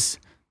was this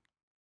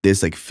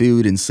like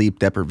food and sleep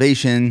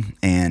deprivation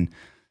and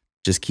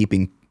just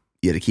you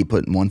had to keep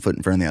putting one foot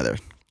in front of the other.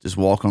 Just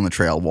walk on the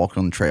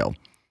trail.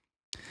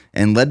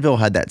 And Leadville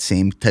had that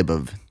same type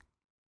of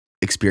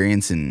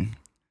experience and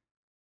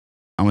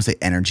I want to say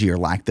energy or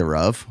lack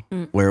thereof,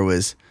 where it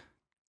was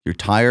you're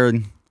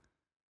tired,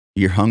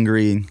 you're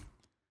hungry,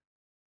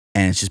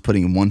 and it's just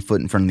putting one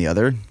foot in front of the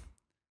other,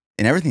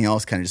 and everything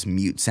else kind of just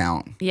mutes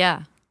out.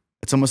 Yeah.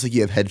 It's almost like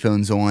you have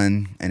headphones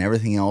on, and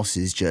everything else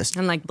is just...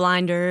 And like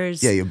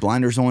blinders. Yeah, you have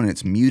blinders on, and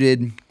it's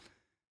muted.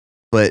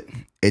 But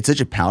it's such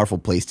a powerful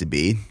place to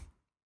be,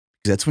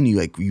 because that's when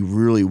you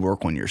really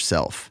work on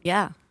yourself.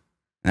 Yeah. And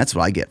that's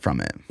what I get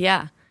from it.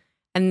 Yeah.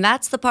 And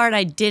that's the part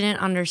I didn't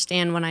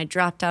understand when I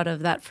dropped out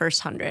of that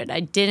first 100. I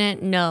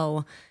didn't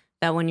know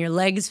that when your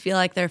legs feel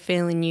like they're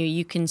failing you,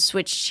 you can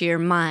switch to your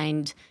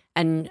mind.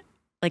 And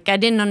like I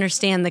didn't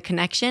understand the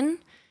connection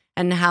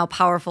and how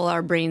powerful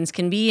our brains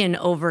can be in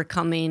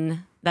overcoming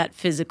that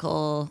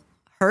physical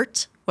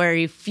hurt where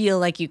you feel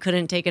like you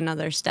couldn't take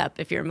another step.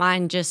 If your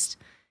mind just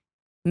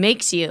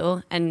makes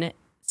you and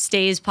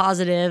stays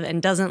positive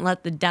and doesn't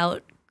let the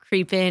doubt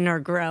creep in or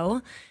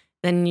grow,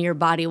 then your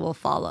body will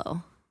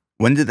follow.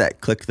 When did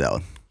that click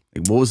though?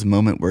 Like, what was the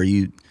moment where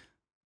you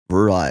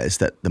realized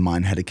that the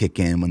mind had to kick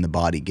in when the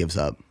body gives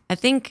up? I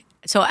think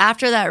so.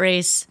 After that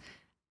race,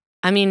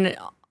 I mean,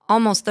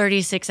 almost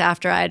 36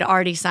 after, I had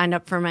already signed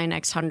up for my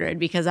next 100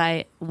 because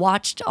I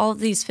watched all of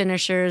these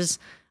finishers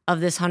of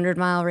this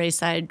 100-mile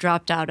race I had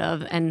dropped out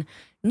of, and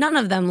none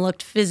of them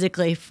looked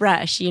physically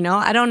fresh. You know,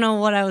 I don't know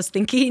what I was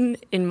thinking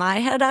in my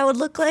head I would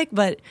look like,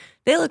 but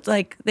they looked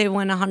like they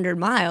went 100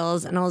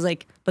 miles. And I was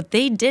like, but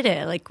they did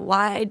it. Like,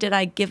 why did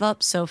I give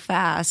up so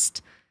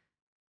fast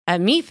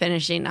at me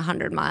finishing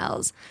 100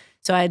 miles?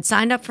 So I had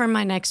signed up for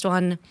my next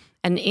one.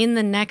 And in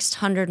the next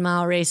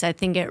 100-mile race, I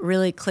think it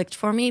really clicked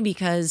for me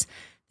because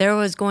there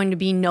was going to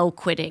be no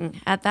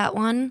quitting at that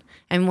one.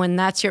 And when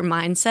that's your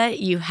mindset,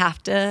 you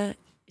have to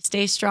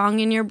stay strong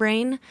in your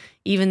brain.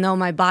 Even though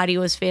my body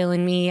was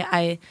failing me,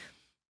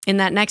 in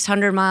that next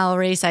 100-mile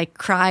race, I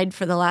cried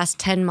for the last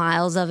 10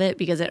 miles of it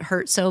because it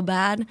hurt so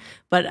bad.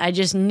 But I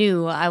just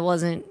knew I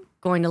wasn't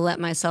going to let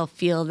myself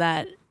feel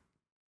that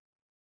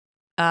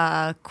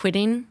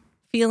quitting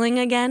feeling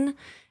again.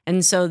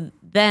 And so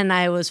then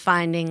I was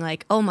finding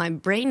like, oh, my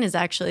brain is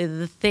actually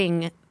the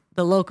thing,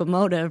 the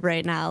locomotive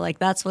right now. Like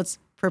that's what's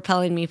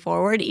propelling me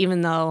forward,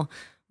 even though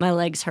my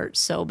legs hurt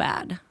so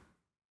bad.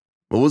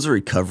 What was the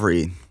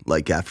recovery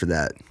like after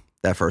that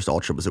first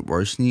ultra? Was it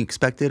worse than you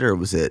expected, or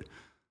was it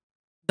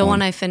the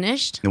one I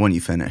finished? The one you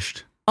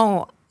finished.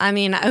 Oh, I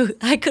mean,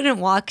 I couldn't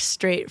walk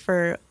straight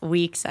for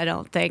weeks, I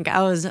don't think.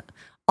 I was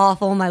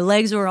awful. My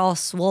legs were all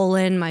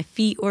swollen. My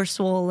feet were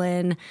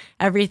swollen.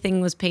 Everything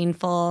was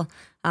painful.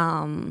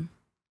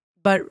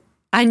 But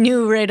I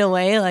knew right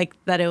away like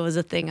that it was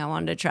a thing I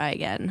wanted to try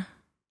again.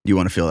 You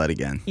want to feel that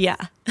again? Yeah.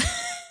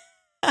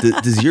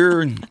 Does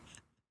your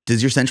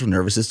central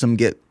nervous system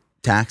get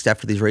taxed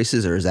after these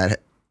races, or is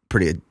that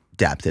pretty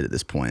adapted at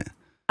this point?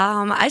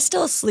 I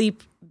still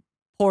sleep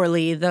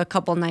poorly the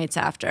couple nights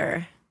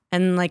after,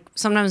 and like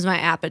sometimes my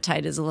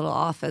appetite is a little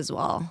off as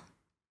well.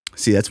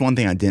 See, that's one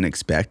thing I didn't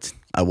expect.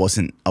 I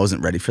wasn't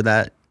ready for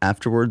that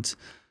afterwards.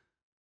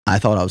 I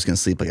thought I was going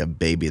to sleep like a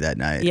baby that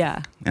night.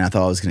 Yeah. And I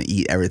thought I was going to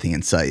eat everything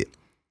in sight.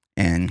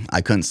 And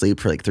I couldn't sleep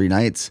for like 3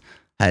 nights.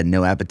 I had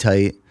no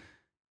appetite.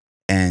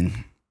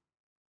 And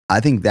I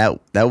think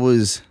that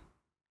was,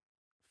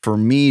 for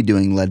me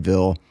doing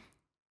Leadville,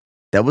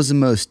 that was the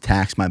most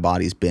taxed my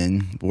body's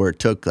been, where it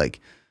took like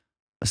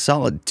a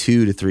solid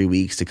 2 to 3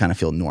 weeks to kind of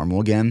feel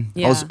normal again.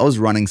 Yeah. I was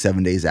running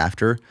 7 days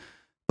after,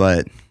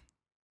 but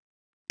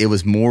it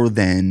was more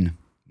than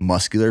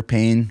muscular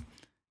pain.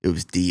 It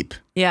was deep.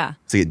 Yeah.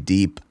 It's like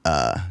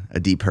a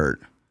deep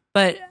hurt.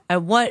 But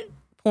at what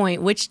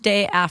point, which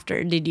day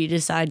after did you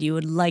decide you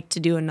would like to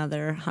do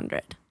another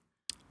 100?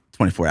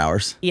 24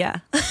 hours. Yeah.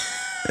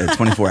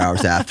 24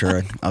 hours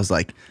after, I was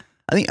like,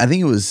 I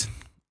think it was,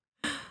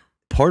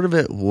 part of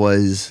it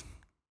was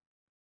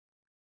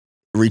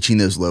reaching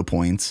those low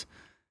points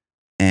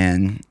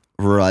and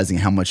realizing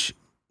how much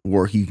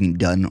work you can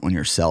done on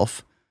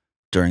yourself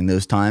during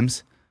those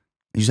times.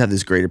 You just have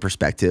this greater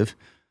perspective.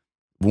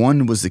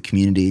 One was the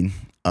community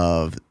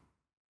of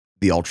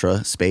the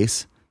ultra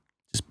space,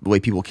 just the way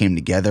people came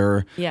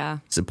together,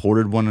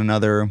 supported one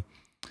another.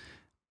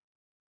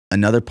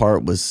 Another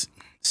part was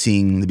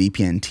seeing the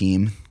BPN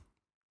team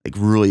like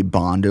really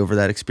bond over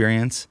that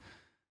experience.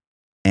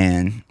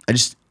 And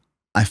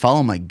I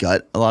follow my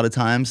gut a lot of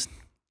times.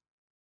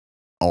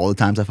 All the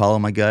times I follow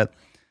my gut.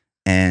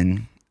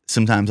 And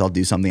sometimes I'll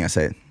do something I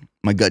say,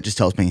 my gut just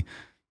tells me,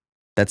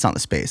 that's not the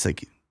space.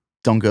 Like,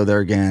 don't go there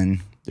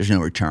again. There's no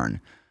return.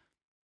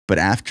 But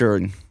after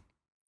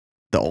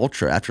the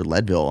ultra, after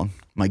Leadville,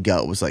 my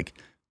gut was like,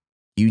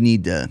 you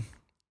need to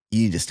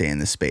stay in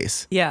this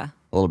space. Yeah.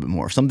 A little bit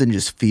more. Something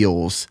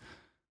feels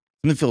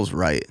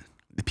right.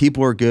 The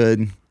people are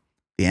good.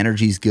 The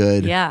energy's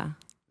good. Yeah.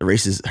 The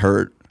races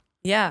hurt.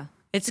 Yeah.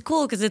 It's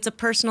cool because it's a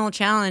personal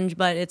challenge,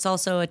 but it's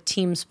also a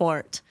team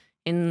sport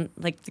in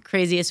like the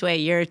craziest way.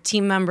 You're a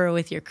team member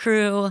with your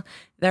crew.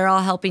 They're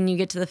all helping you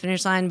get to the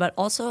finish line, but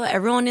also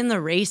everyone in the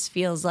race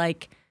feels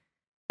like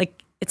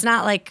it's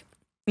not like,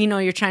 you know,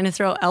 you're trying to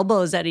throw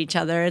elbows at each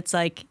other. It's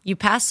like you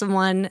pass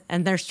someone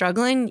and they're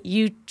struggling,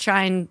 you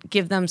try and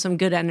give them some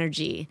good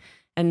energy.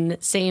 And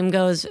same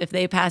goes if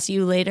they pass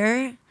you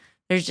later.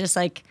 There's just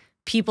like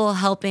people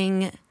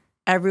helping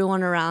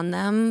everyone around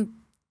them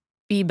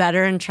be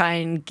better and try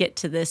and get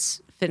to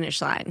this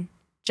finish line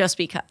just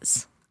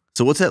because.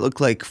 So what's that look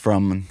like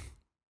from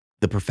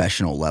the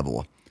professional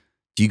level?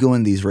 Do you go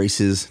in these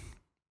races,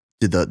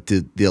 do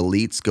the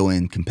elites go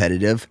in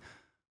competitive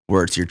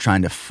where you're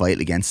trying to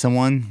fight against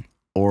someone,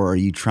 or are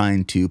you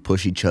trying to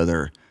push each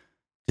other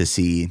to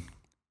see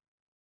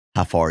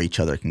how far each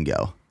other can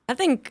go?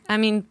 I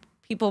mean,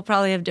 people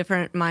probably have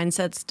different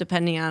mindsets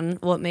depending on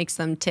what makes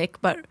them tick.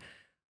 But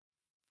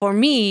for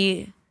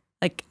me,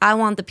 like, I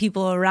want the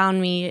people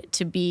around me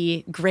to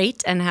be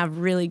great and have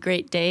really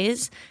great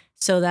days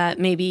so that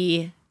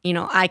maybe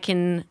I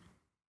can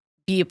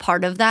be a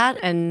part of that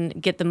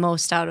and get the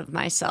most out of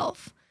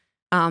myself.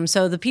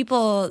 So the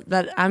people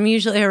that I'm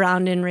usually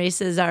around in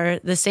races are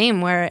the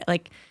same, where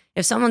like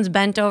if someone's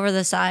bent over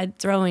the side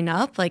throwing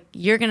up, like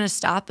you're going to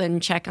stop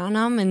and check on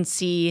them and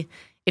see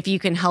if you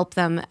can help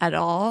them at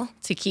all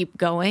to keep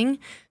going.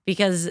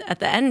 Because at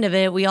the end of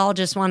it, we all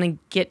just want to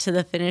get to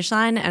the finish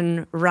line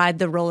and ride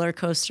the roller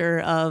coaster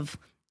of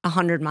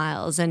 100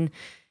 miles. And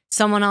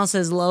someone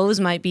else's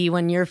lows might be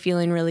when you're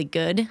feeling really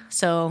good.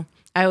 So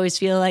I always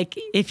feel like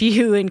if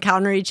you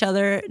encounter each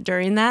other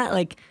during that,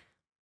 like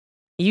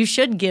you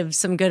should give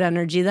some good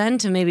energy then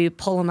to maybe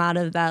pull them out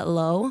of that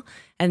low.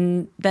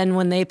 And then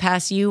when they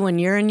pass you, when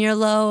you're in your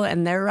low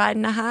and they're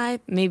riding a high,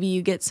 maybe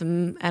you get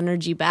some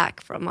energy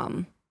back from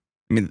them.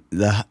 I mean,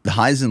 the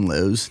highs and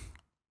lows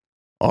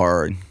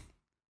are,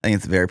 I think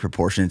it's very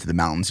proportionate to the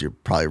mountains you're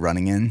probably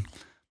running in.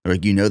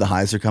 Like, the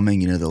highs are coming,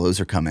 the lows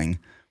are coming,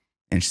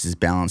 and it's just this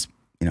balance,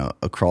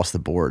 across the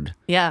board.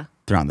 Yeah.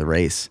 Throughout the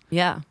race.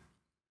 Yeah.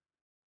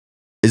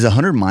 Is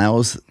 100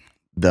 miles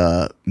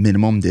the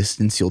minimum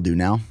distance you'll do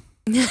now?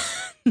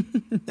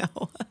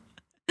 No.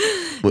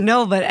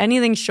 No, but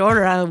anything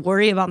shorter, I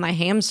worry about my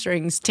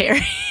hamstrings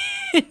tearing.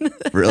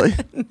 Really?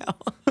 No.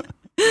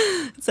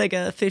 It's like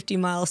a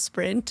 50-mile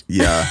sprint.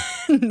 Yeah.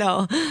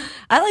 No.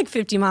 I like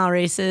 50-mile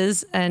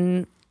races,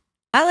 and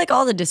I like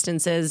all the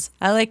distances.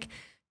 I like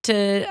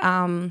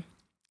to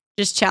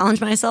just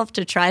challenge myself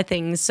to try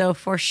things. So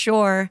for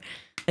sure,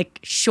 like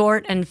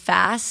short and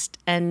fast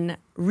and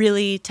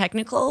really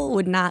technical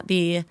would not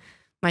be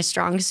my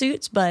strong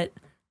suits, but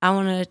I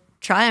want to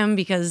try them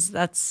because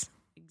that's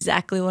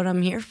exactly what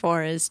I'm here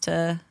for, is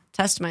to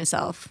test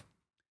myself.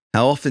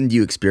 How often do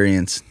you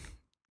experience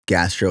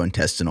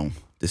gastrointestinal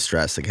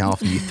distress? Like, how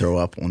often do you throw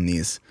up on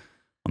these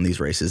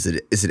races?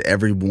 Is it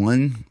every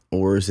one,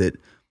 or is it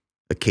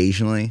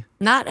occasionally?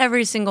 Not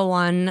every single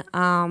one,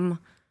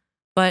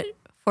 but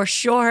for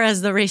sure,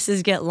 as the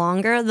races get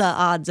longer, the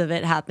odds of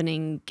it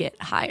happening get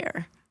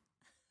higher.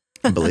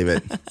 I believe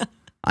it.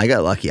 I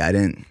got lucky. I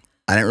didn't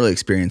really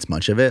experience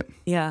much of it.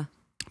 Yeah.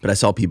 But I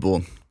saw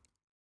people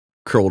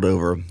curled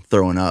over,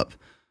 throwing up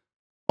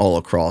all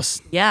across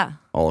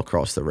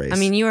the race. I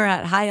mean, you were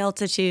at high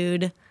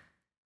altitude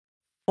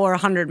for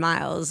 100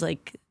 miles.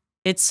 Like,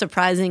 it's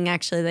surprising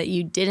actually that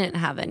you didn't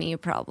have any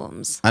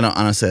problems. I don't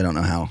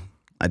know how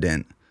I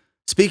didn't.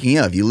 Speaking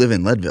of, you live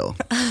in Leadville.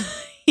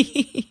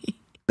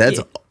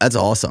 That's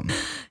awesome.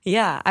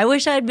 Yeah, I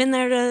wish I had been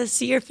there to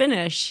see your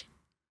finish.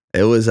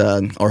 It was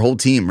our whole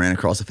team ran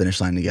across the finish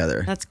line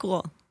together. That's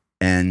cool.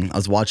 And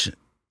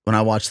when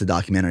I watched the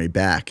documentary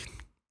back.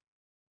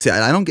 See,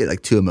 I don't get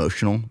like too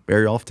emotional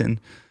very often.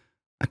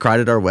 I cried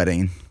at our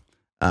wedding,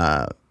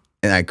 and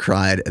I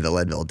cried at the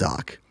Leadville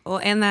dock. Well,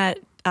 and that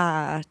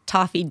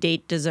toffee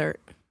date dessert.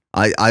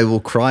 I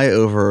will cry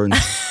over.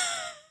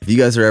 If you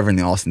guys are ever in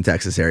the Austin,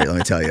 Texas area, let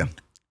me tell you,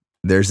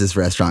 there's this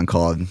restaurant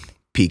called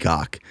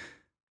Peacock.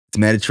 It's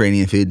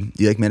Mediterranean food.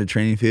 Do you like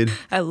Mediterranean food?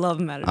 I love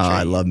Mediterranean. Oh,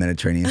 I love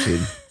Mediterranean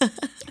food.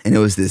 And it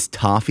was this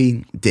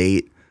toffee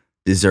date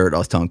dessert I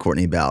was telling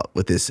Courtney about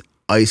with this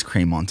ice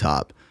cream on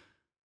top.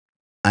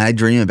 I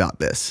dream about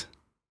this.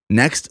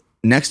 Next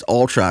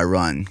ultra I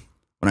run,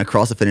 when I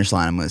cross the finish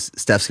line,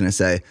 Steph's gonna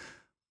say,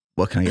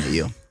 "What can I get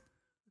you?"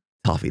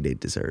 Toffee date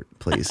dessert,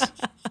 please.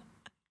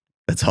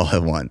 That's all I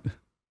want.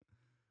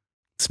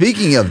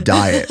 Speaking of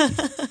diet, I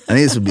think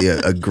this would be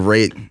a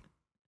great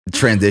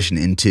transition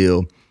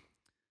into.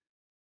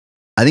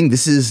 I think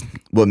this is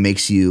what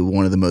makes you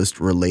one of the most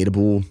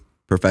relatable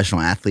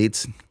professional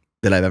athletes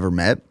that I've ever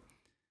met.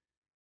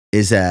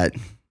 Is that,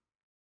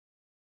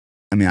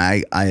 I mean,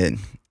 I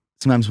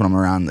sometimes when I'm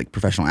around like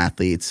professional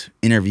athletes,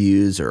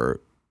 interviews or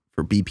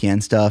for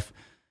BPN stuff,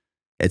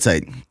 it's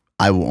like,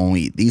 I will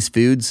only eat these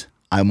foods.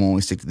 I will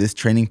only stick to this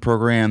training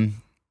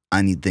program.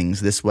 I need things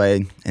this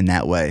way and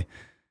that way.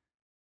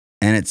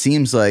 And it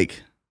seems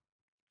like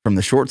from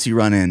the shorts you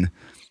run in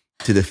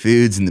to the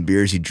foods and the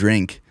beers you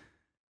drink,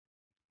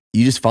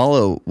 you just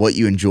follow what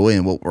you enjoy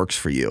and what works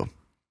for you.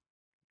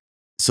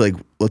 So like,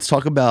 let's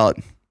talk about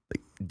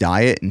like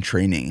diet and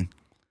training.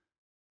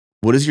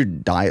 What does your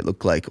diet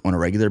look like on a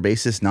regular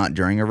basis, not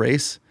during a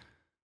race,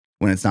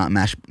 when it's not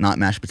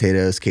mashed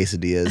potatoes,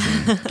 quesadillas,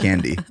 and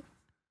candy?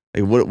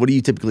 Like, what do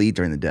you typically eat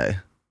during the day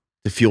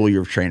to fuel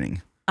your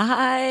training?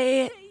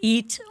 I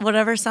eat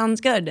whatever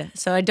sounds good.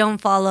 So I don't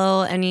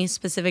follow any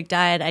specific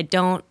diet. I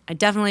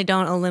definitely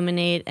don't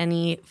eliminate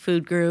any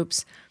food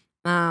groups.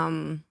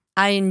 I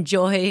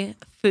enjoy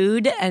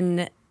food,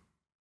 and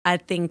I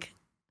think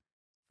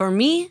for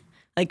me,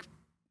 like,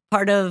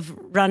 part of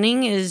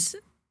running is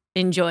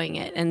enjoying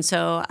it. And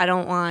so I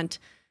don't want,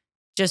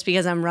 just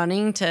because I'm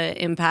running,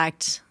 to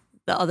impact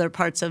the other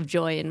parts of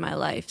joy in my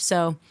life.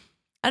 So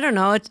I don't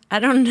know.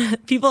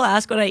 People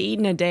ask what I eat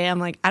in a day. I'm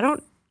like,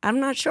 I'm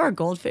not sure.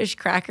 Goldfish,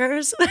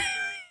 crackers.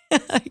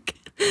 Like,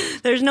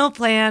 there's no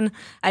plan.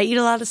 I eat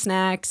a lot of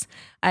snacks.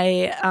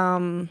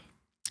 I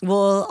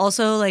will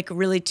also like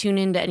really tune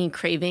into any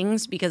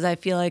cravings, because I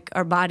feel like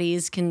our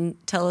bodies can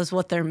tell us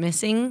what they're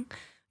missing.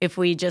 if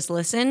we just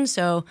listen.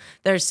 So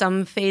there's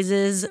some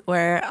phases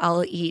where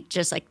I'll eat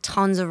just like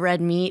tons of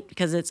red meat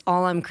because it's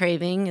all I'm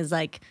craving is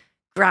like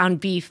ground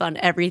beef on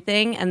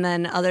everything. And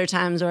then other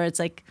times where it's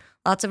like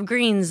lots of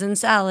greens and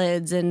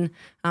salads and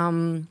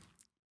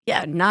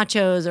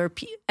nachos or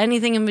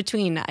anything in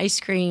between, ice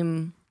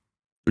cream.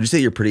 Would you say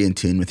you're pretty in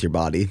tune with your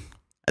body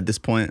at this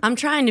point? I'm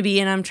trying to be,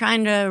 and I'm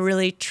trying to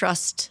really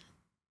trust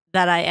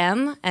that I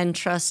am and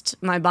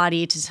trust my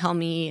body to tell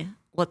me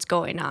what's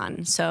going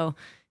on. So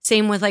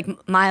same with like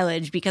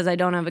mileage, because I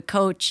don't have a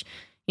coach,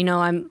 you know,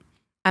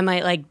 I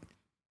might like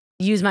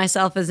use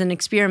myself as an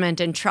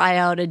experiment and try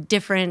out a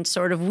different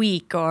sort of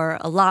week or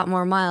a lot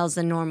more miles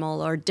than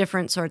normal or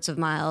different sorts of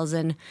miles.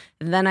 And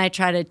then I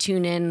try to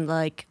tune in,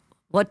 like,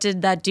 what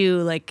did that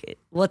do? Like,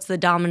 what's the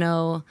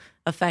domino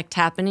effect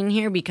happening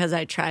here because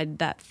I tried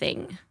that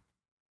thing?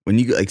 When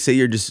you like say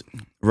you're just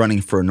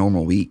running for a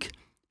normal week,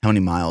 how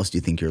many miles do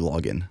you think you're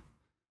logging?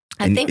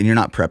 And you're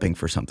not prepping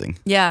for something.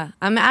 Yeah,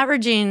 I'm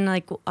averaging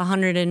like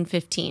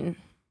 115.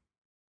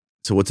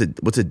 So what's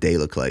a day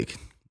look like?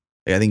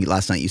 I think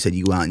last night you said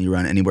you go out and you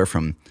run anywhere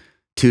from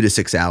 2 to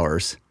 6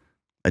 hours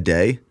a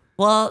day.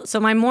 Well, so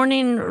my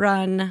morning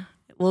run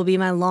will be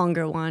my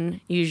longer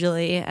one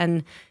usually.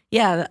 And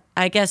yeah,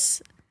 I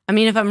guess, I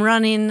mean, if I'm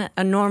running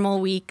a normal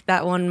week,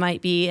 that one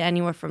might be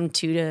anywhere from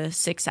 2 to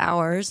 6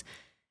 hours.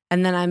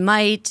 And then I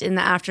might in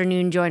the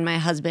afternoon join my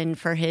husband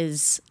for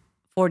his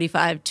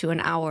 45 to an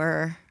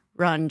hour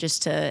run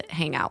just to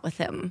hang out with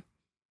him.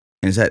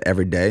 And is that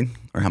every day,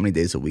 or how many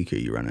days a week are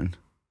you running?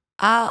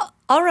 I'll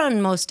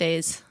run most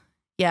days.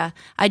 Yeah.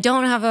 I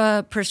don't have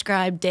a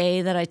prescribed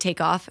day that I take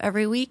off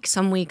every week.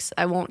 Some weeks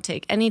I won't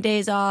take any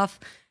days off,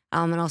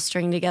 and I'll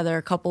string together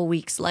a couple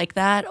weeks like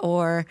that.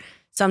 Or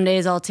some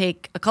days I'll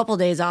take a couple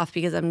days off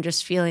because I'm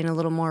just feeling a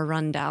little more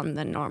run down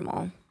than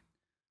normal.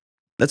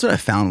 That's what I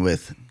found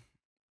with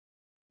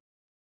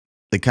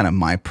like kind of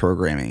my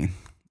programming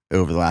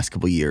over the last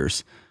couple of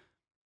years.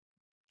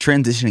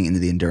 Transitioning into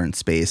the endurance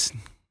space,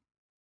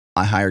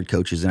 I hired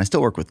coaches, and I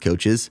still work with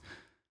coaches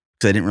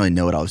because I didn't really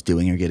know what I was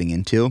doing or getting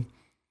into.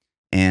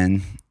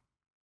 And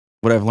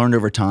what I've learned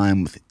over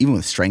time, even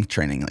with strength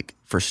training, like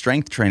for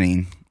strength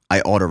training,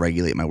 I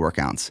auto-regulate my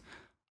workouts.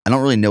 I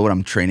don't really know what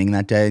I'm training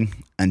that day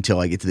until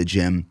I get to the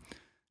gym.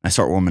 I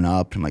start warming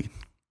up. I'm like,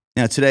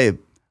 today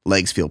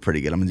legs feel pretty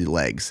good. I'm gonna do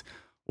legs.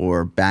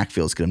 Or back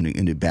feels good. I'm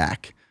gonna do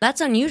back.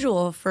 That's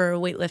unusual for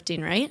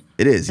weightlifting, right?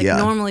 It is, like yeah.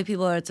 Normally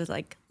people are just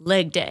like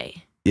leg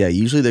day. Yeah,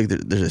 usually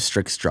there's a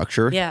strict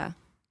structure. Yeah.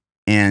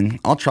 And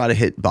I'll try to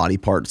hit body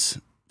parts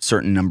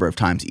certain number of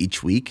times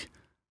each week,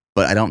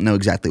 but I don't know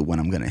exactly when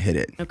I'm going to hit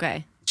it.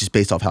 Okay. Just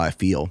based off how I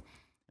feel.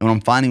 And what I'm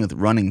finding with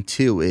running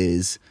too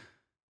is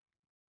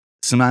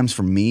sometimes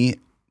for me,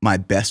 my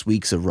best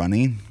weeks of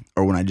running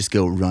are when I just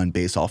go run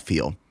based off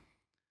feel.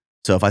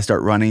 So if I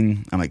start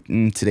running, I'm like,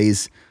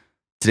 today's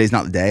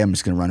not the day. I'm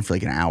just going to run for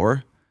like an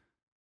hour.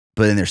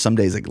 But then there's some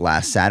days like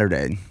last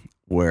Saturday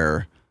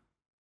where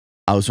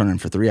I was running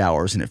for 3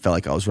 hours and it felt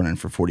like I was running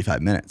for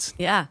 45 minutes.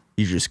 Yeah.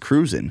 You're just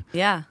cruising.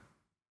 Yeah.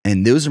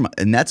 And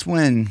and that's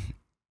when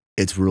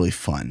it's really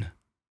fun.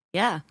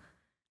 Yeah.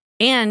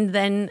 And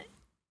then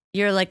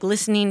you're like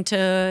listening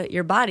to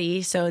your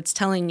body. So it's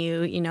telling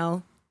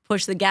you,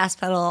 push the gas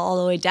pedal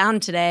all the way down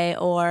today,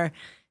 or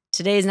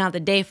today's not the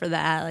day for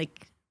that.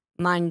 Like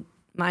mind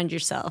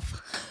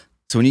yourself.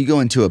 So when you go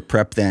into a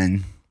prep,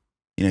 then,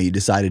 you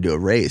decide to do a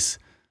race,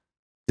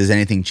 does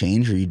anything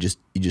change, or you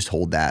just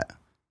hold that?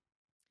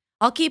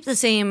 I'll keep the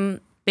same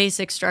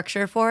basic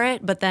structure for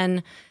it, but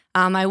then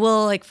I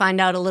will like find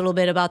out a little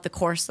bit about the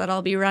course that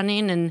I'll be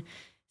running, and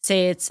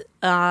say it's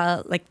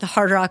like the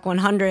Hard Rock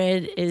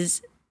 100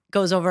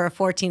 goes over a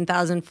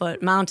 14,000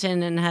 foot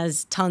mountain and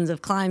has tons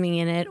of climbing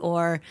in it,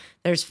 or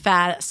there's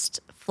fast,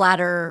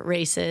 flatter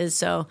races.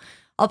 So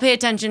I'll pay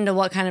attention to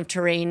what kind of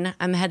terrain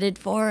I'm headed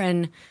for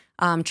and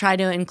try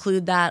to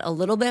include that a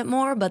little bit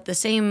more, but the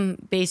same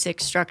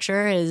basic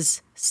structure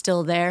is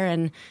still there,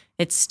 and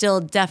it's still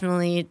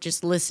definitely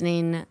just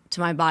listening to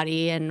my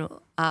body and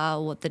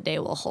what the day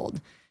will hold.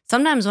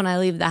 Sometimes when I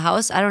leave the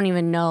house, I don't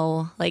even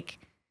know, like,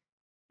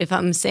 if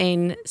I'm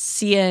saying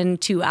see ya in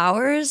 2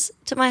 hours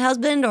to my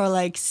husband or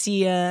like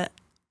see ya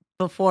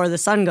before the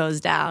sun goes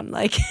down.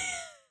 Like,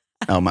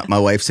 oh, my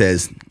wife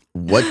says,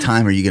 "What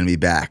time are you going to be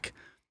back?"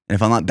 And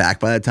if I'm not back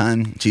by that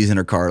time, she's in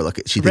her car.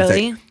 She thinks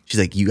really? She's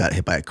like, "You got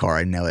hit by a car.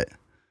 I know it."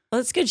 Well,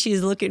 it's good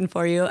she's looking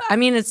for you. I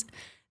mean,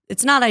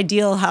 it's not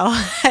ideal how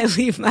I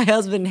leave my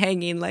husband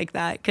hanging like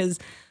that, because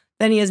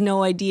then he has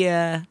no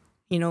idea,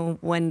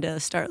 when to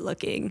start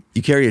looking.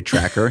 You carry a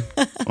tracker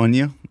on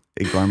you,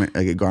 a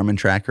Garmin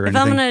tracker. Or if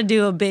anything? I'm gonna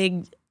do a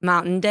big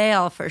mountain day,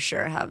 I'll for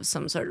sure have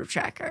some sort of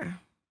tracker.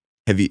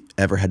 Have you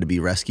ever had to be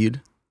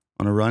rescued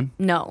on a run?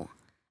 No,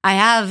 I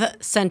have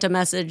sent a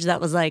message that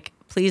was like,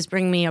 "Please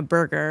bring me a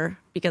burger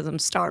because I'm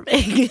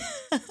starving."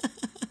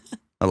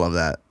 I love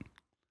that.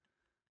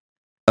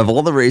 Of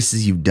all the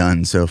races you've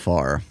done so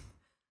far,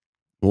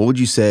 what would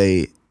you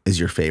say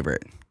is your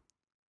favorite?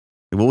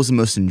 What was the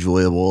most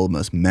enjoyable,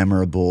 most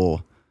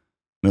memorable,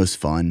 most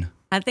fun?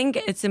 I think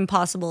it's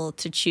impossible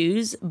to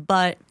choose,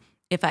 but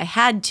if I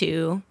had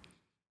to,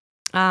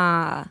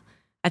 I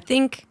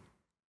think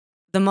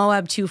the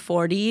Moab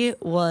 240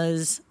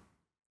 was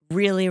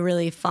really,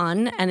 really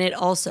fun. And it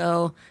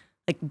also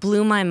like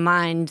blew my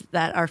mind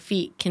that our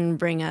feet can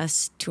bring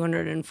us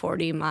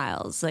 240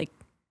 miles. Like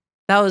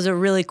that was a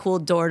really cool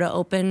door to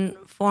open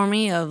for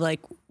me of like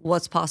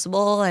what's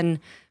possible and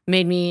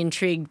made me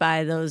intrigued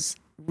by those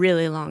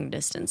really long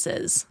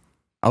distances.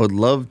 I would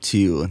love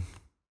to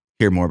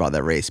hear more about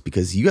that race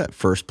because you got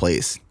first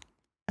place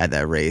at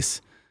that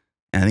race.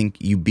 And I think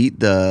you beat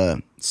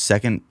the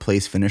second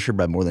place finisher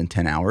by more than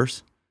 10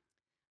 hours.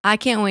 I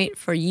can't wait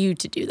for you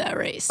to do that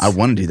race. I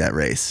want to do that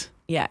race.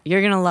 Yeah,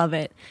 you're going to love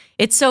it.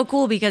 It's so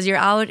cool because you're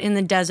out in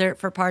the desert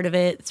for part of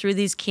it, through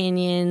these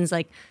canyons.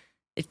 Like,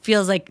 it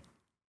feels like,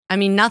 I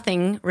mean,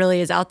 nothing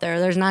really is out there.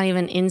 There's not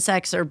even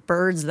insects or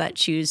birds that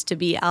choose to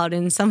be out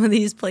in some of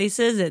these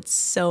places. It's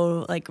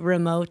so, like,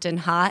 remote and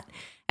hot.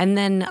 And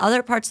then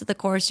other parts of the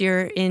course,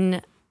 you're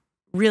in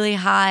really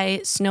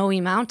high,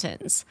 snowy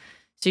mountains.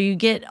 So you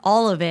get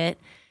all of it.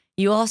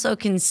 You also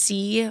can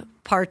see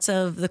parts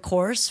of the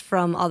course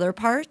from other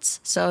parts.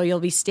 So you'll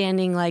be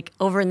standing, like,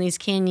 over in these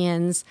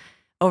canyons,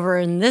 over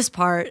in this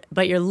part,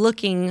 but you're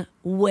looking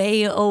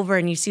way over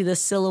and you see the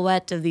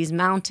silhouette of these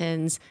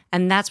mountains,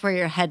 and that's where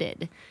you're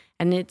headed.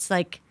 And it's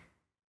like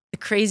the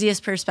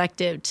craziest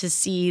perspective to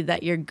see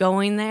that you're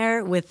going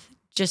there with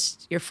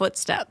just your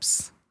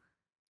footsteps.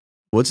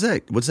 What's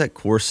that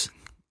course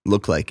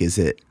look like? Is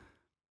it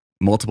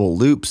multiple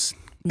loops?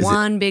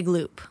 One big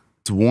loop.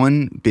 It's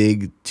one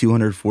big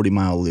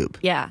 240-mile loop.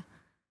 Yeah.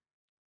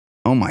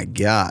 Oh my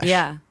gosh.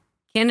 Yeah.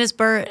 Candace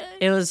Burt,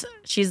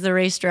 she's the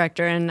race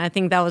director, and I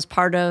think that was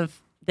part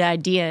of the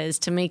idea is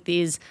to make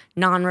these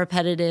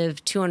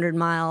non-repetitive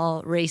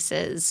 200-mile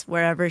races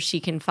wherever she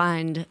can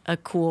find a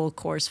cool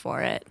course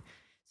for it.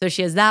 So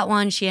she has that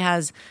one. She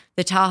has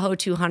the Tahoe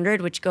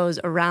 200, which goes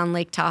around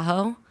Lake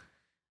Tahoe.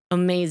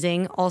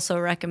 Amazing. Also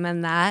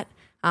recommend that.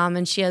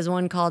 And she has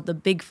one called the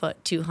Bigfoot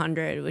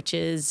 200, which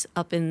is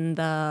up in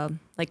the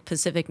like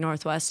Pacific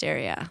Northwest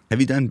area.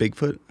 Have you done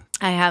Bigfoot?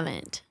 I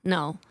haven't.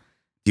 No.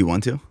 Do you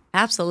want to?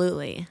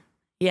 Absolutely.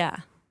 Yeah.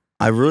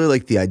 I really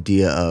like the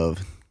idea of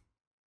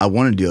I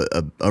want to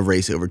do a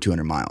race over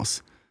 200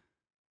 miles.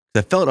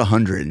 I felt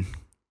 100.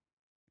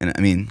 And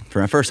I mean, for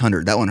my first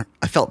 100, that one,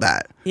 I felt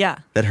that. Yeah.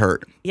 That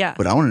hurt. Yeah.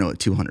 But I want to know what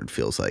 200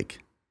 feels like.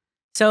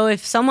 So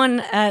if someone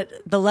at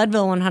the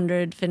Leadville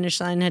 100 finish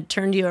line had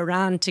turned you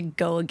around to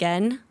go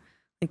again,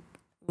 like,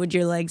 would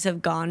your legs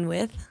have gone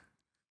with?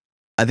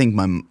 I think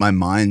my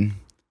mind,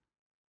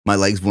 my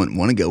legs wouldn't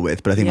want to go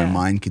with, but I think my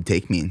mind could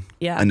take me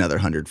another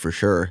 100 for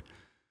sure.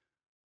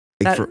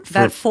 Like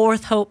that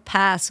fourth Hope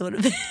Pass would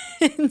have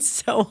been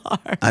so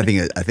hard. I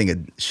think a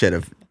shed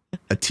of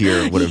a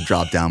tear would have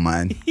dropped down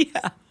my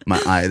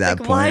eye at that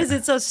point. Why is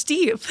it so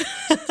steep?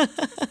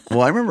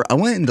 Well, I remember I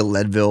went into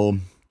Leadville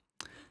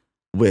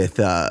with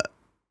because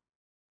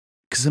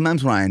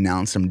sometimes when I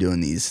announce I'm doing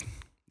these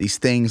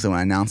things, and when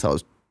I announced I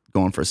was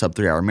going for a sub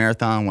 3 hour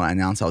marathon, when I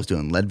announced I was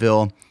doing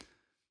Leadville,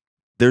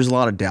 there's a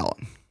lot of doubt.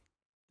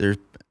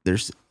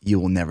 There's you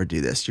will never do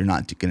this. You're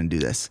not going to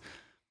do this.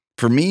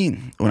 For me,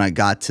 when I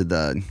got to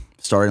the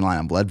starting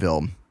line of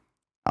Leadville,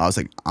 I was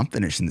like, I'm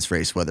finishing this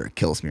race whether it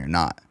kills me or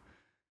not.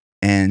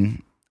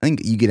 And I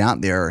think you get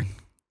out there,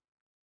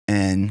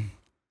 and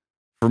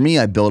for me,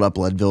 I built up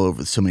Leadville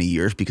over so many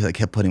years because I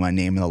kept putting my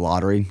name in the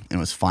lottery and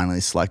was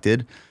finally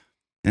selected.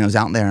 And I was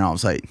out there and I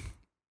was like,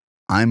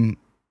 I'm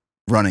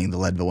running the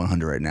Leadville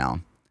 100 right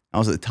now. I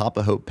was at the top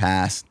of Hope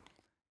Pass,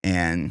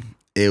 and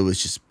it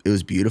was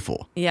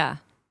beautiful. Yeah.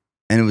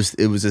 And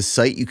it was a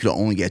site you could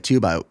only get to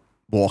by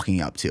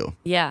walking up to.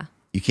 Yeah.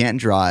 You can't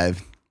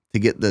drive. To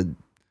get the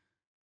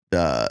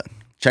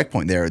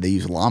checkpoint there, they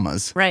use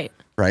llamas. Right.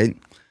 Right?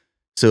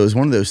 So it was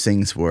one of those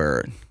things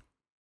where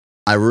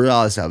I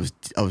realized I was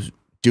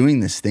doing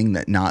this thing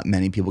that not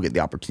many people get the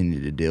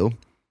opportunity to do.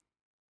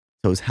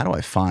 So it was how do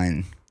I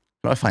find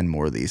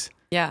more of these?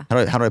 Yeah.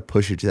 How do I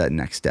push it to that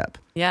next step?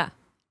 Yeah.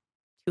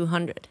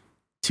 200.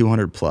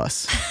 200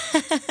 plus.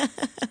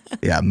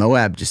 Yeah,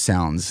 Moab just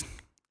sounds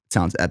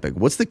epic.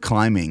 What's the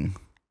climbing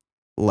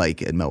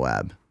like at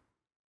Moab?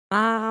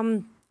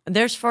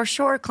 There's for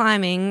sure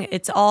climbing.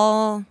 It's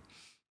all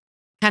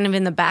kind of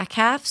in the back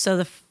half. So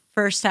the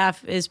first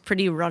half is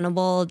pretty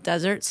runnable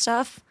desert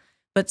stuff,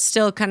 but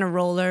still kind of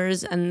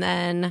rollers. And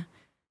then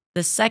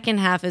the second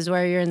half is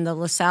where you're in the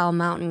LaSalle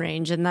mountain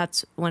range. And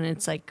that's when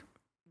it's like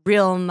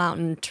real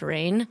mountain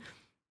terrain.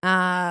 But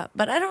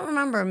I don't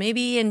remember.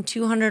 Maybe in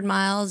 200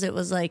 miles, it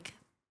was like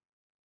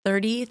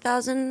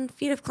 30,000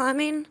 feet of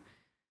climbing.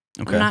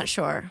 Okay. I'm not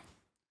sure.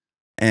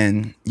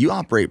 And you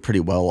operate pretty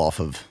well off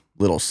of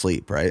little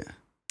sleep, right?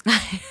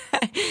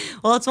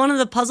 Well, it's one of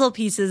the puzzle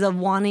pieces of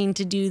wanting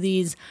to do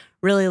these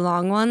really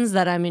long ones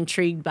that I'm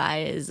intrigued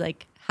by is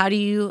like, how do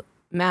you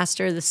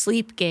master the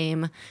sleep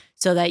game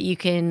so that you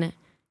can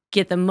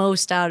get the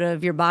most out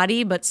of your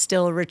body, but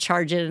still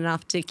recharge it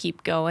enough to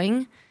keep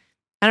going?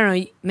 I don't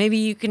know. Maybe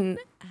you can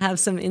have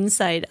some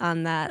insight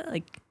on that.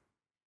 Like,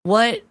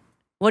 what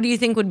do you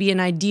think would be an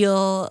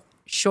ideal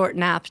short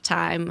nap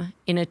time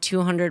in a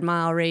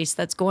 200-mile race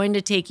that's going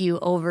to take you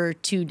over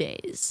 2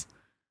 days?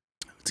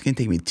 It's going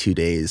to take me 2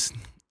 days.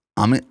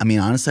 I mean,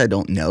 honestly, I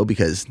don't know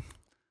because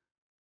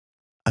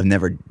I've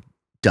never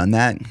done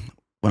that.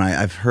 When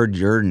I've heard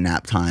your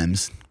nap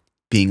times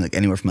being like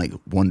anywhere from like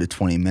 1 to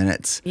 20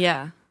 minutes.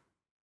 Yeah.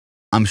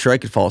 I'm sure I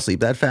could fall asleep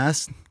that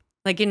fast.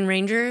 Like in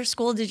Ranger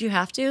school, did you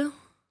have to?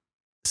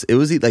 It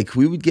was like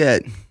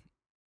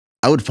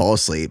I would fall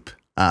asleep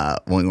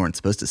when we weren't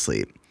supposed to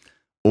sleep,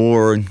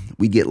 or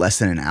we'd get less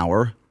than an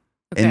hour,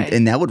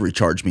 and that would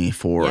recharge me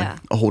for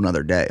a whole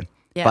nother day.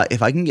 Yeah. But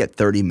if I can get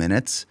 30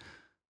 minutes,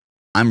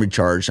 I'm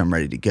recharged, I'm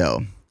ready to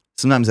go.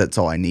 Sometimes that's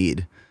all I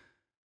need,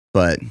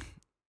 but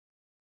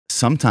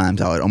sometimes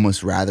I would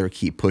almost rather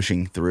keep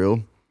pushing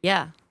through.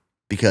 Yeah.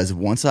 Because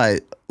once I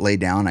lay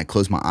down, I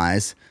close my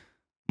eyes,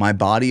 my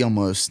body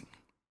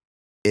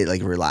it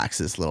like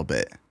relaxes a little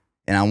bit.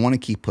 And I want to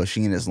keep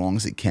pushing it as long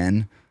as it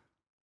can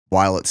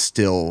while it's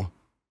still,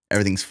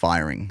 everything's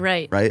firing.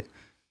 Right. Right?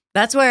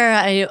 That's where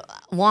I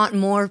want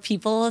more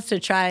people to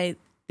try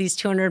these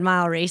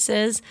 200-mile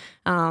races,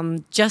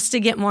 just to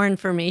get more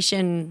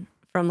information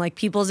from like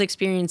people's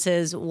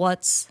experiences.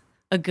 What's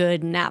a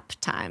good nap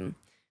time?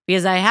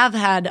 Because I have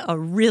had a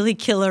really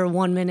killer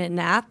 1-minute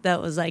nap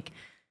that was like,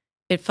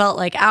 it felt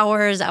like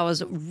hours. I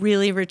was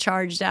really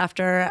recharged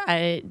after.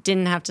 I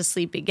didn't have to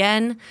sleep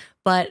again.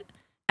 But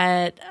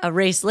at a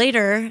race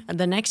later,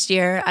 the next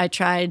year, I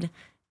tried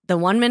the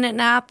 1-minute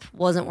nap,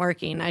 wasn't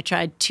working. I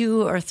tried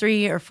 2 or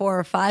 3 or 4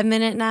 or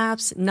 5-minute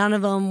naps. None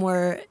of them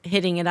were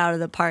hitting it out of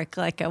the park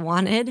like I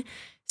wanted.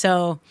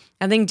 So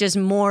I think just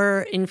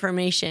more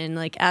information,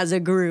 like as a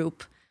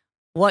group,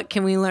 what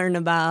can we learn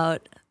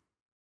about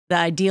the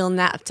ideal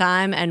nap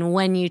time and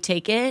when you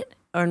take it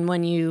or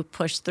when you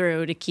push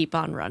through to keep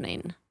on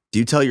running? Do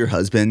you tell your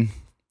husband,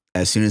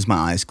 as soon as my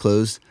eyes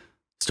close,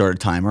 start a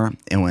timer,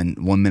 and when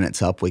 1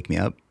 minute's up, wake me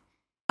up?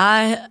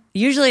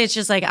 Usually it's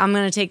just like, I'm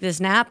going to take this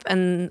nap,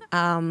 and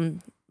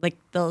like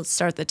they'll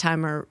start the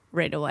timer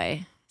right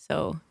away.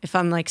 So if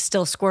I'm like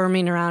still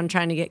squirming around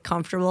trying to get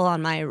comfortable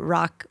on my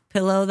rock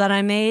pillow that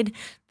I made,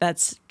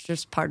 that's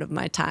just part of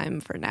my time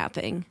for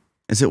napping.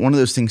 Is it one of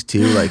those things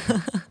too, like,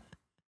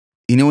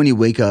 you know, when you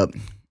wake up,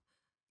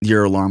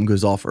 your alarm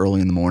goes off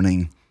early in the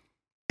morning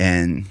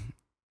and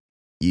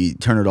you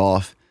turn it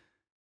off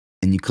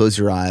and you close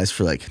your eyes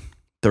for like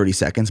 30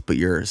 seconds, but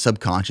your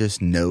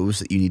subconscious knows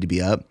that you need to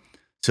be up,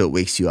 so it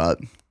wakes you up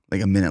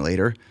like a minute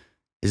later?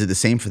 Is it the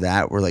same for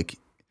that, where like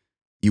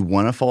you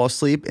want to fall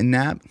asleep and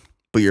nap,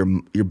 but your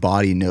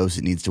body knows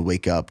it needs to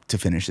wake up to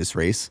finish this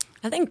race?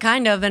 I think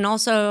kind of. And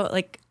also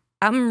like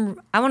I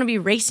want to be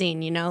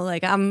racing, you know,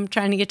 like I'm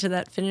trying to get to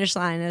that finish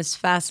line as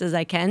fast as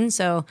I can.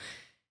 So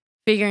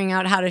figuring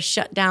out how to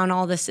shut down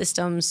all the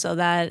systems so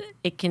that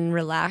it can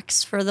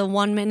relax for the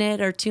 1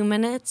 minute or 2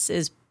 minutes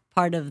is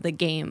part of the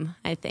game,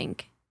 I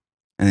think.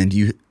 And then do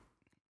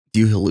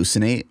you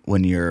hallucinate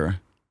when you're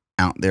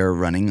out there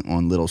running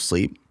on little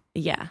sleep?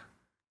 Yeah.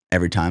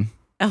 Every time?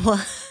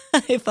 Well,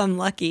 if I'm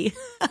lucky.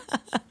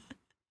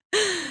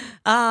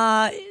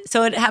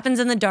 So it happens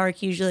in the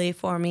dark usually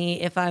for me.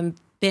 If I've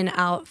been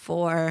out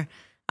for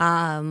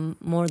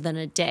more than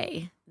a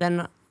day,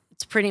 then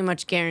it's pretty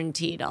much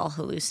guaranteed I'll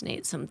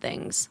hallucinate some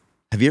things.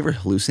 Have you ever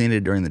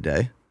hallucinated during the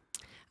day?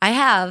 I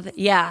have,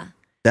 yeah.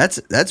 That's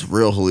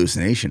real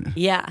hallucination.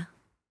 Yeah.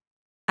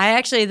 I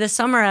actually, this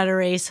summer at a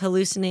race,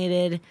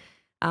 hallucinated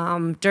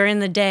during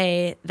the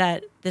day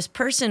that this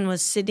person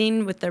was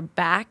sitting with their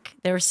back.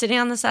 They were sitting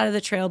on the side of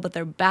the trail, but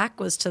their back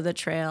was to the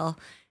trail,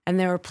 and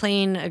they were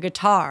playing a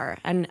guitar.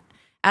 And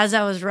as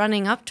I was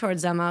running up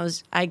towards them,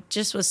 I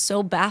just was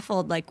so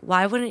baffled. Like,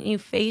 why wouldn't you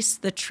face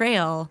the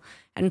trail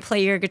and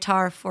play your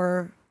guitar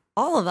for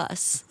all of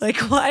us? Like,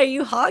 why are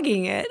you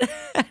hogging it?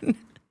 And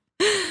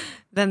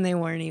then they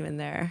weren't even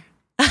there.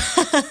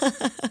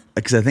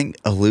 Because I think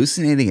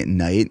hallucinating at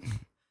night,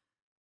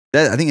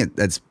 I think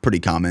that's pretty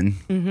common.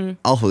 Mm-hmm.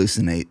 I'll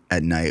hallucinate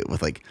at night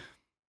with like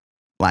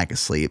lack of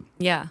sleep.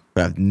 Yeah.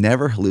 But I've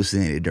never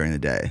hallucinated during the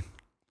day.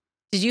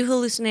 Did you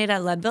hallucinate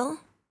at Leadville?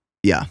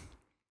 Yeah.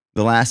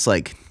 The last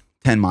like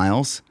 10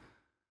 miles,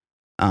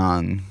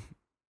 I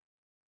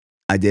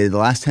did. The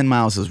last 10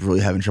 miles, I was really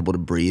having trouble to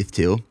breathe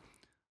too.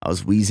 I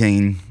was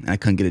wheezing and I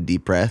couldn't get a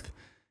deep breath.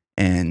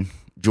 And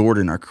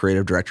Jordan, our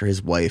creative director,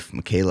 his wife,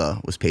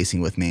 Michaela, was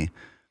pacing with me.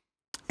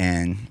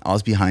 And I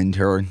was behind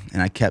her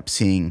and I kept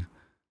seeing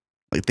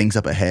like things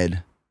up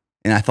ahead.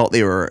 And I thought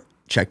they were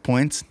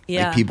checkpoints,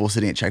 like people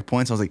sitting at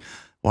checkpoints. I was like,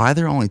 why are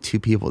there only 2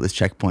 people at this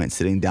checkpoint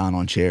sitting down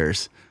on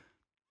chairs?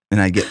 And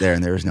I get there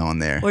and there was no one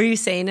there. Were you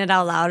saying it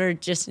out loud or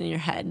just in your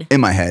head?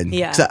 In my head.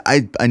 Yeah. So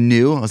I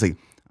knew, I was like,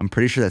 I'm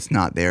pretty sure that's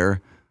not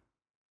there,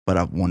 but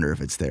I wonder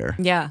if it's there.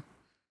 Yeah.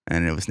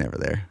 And it was never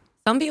there.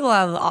 Some people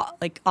have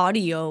like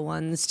audio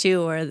ones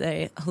too, where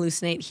they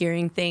hallucinate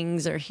hearing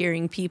things or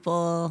hearing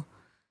people.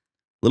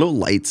 Little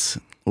lights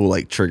will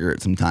like trigger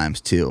it sometimes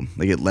too.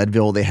 Like at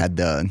Leadville, they had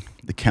the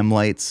chem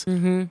lights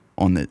on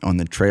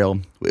the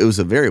trail. It was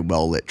a very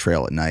well lit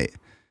trail at night,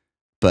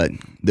 but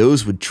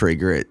those would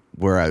trigger it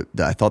where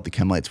I thought the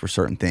chem lights were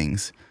certain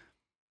things.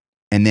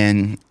 And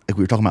then, like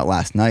we were talking about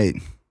last night,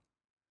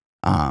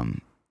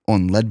 on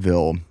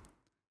Leadville,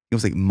 it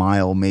was like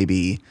mile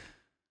maybe,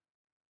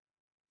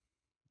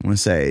 I want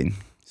to say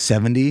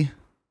 70.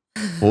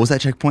 What was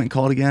that checkpoint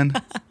called again?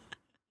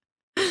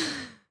 I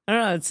don't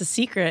know. It's a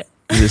secret.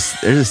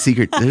 There's a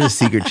secret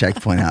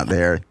checkpoint out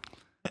there.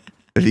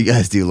 If you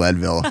guys do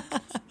Leadville,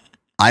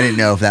 I didn't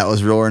know if that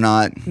was real or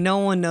not. No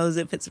one knows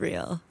if it's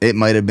real. It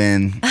might have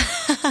been.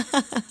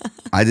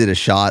 I did a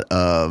shot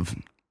of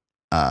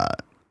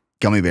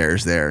gummy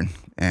bears there,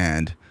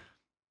 and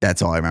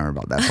that's all I remember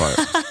about that part.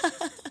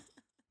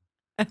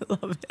 I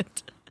love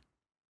it.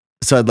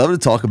 So I'd love to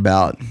talk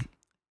about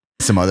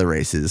some other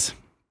races.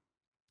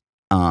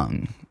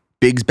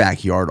 Big's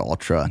Backyard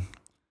Ultra.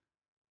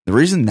 The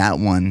reason that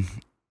one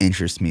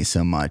interests me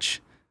so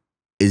much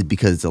is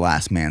because it's the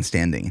last man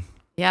standing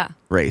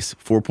race.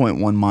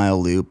 4.1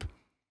 mile loop.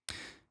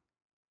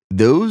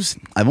 Those,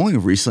 I've only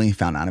recently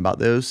found out about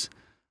those.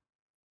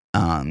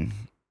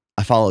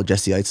 I follow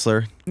Jesse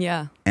Eitzler.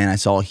 Yeah. And I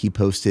saw he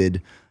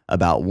posted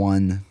about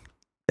one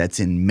that's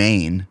in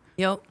Maine.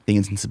 Yep. I think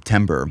it's in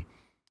September.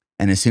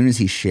 And as soon as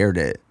he shared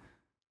it,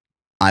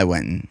 I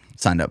went and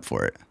signed up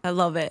for it. I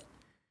love it.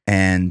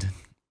 And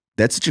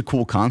that's such a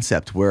cool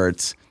concept where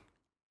it's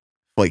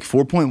like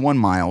 4.1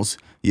 miles.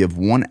 You have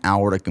 1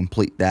 hour to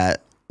complete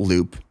that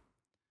loop.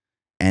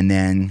 And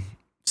then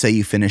say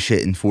you finish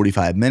it in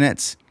 45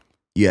 minutes,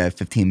 you have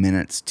 15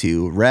 minutes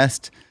to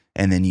rest,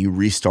 and then you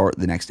restart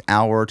the next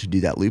hour to do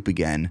that loop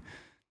again.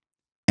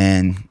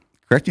 And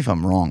correct me if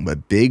I'm wrong,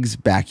 but Big's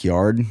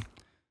Backyard,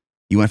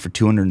 you went for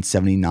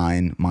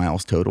 279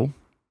 miles total.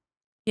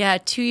 Yeah,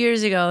 2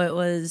 years ago it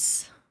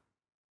was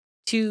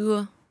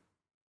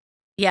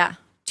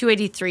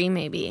 283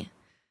 maybe.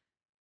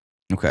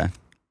 Okay.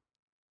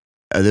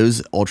 Are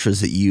those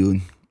ultras that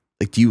you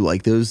like? Do you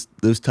like those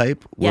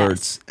type where Yes.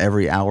 it's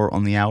every hour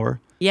on the hour?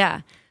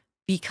 Yeah,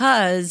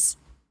 because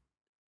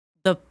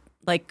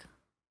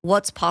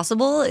what's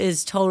possible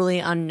is totally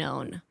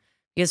unknown.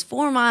 Because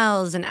 4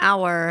 miles an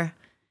hour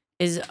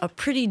is a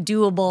pretty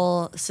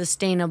doable,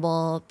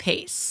 sustainable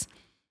pace.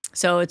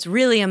 So it's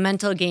really a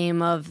mental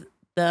game of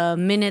the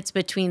minutes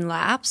between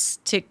laps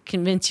to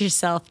convince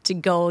yourself to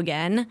go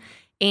again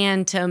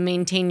and to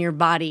maintain your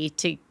body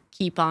to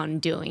keep on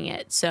doing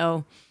it.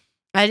 So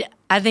I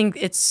think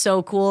it's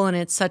so cool, and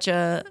it's such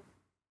a,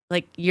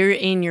 like, you're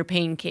in your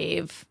pain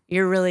cave.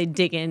 You're really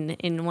digging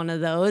in one of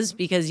those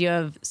because you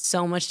have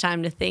so much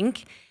time to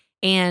think,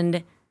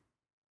 and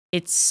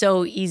it's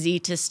so easy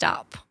to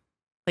stop.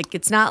 Like,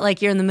 it's not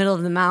like you're in the middle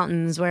of the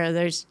mountains where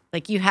there's,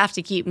 like, you have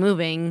to keep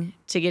moving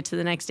to get to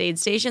the next aid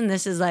station.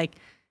 This is like,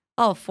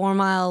 4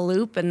 mile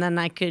loop, and then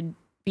I could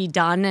be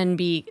done and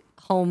be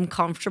home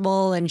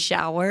comfortable and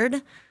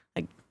showered.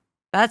 Like,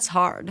 that's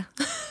hard.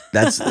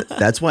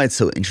 That's why it's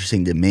so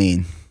interesting to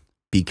me,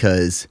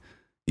 because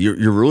you're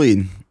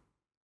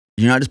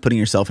not just putting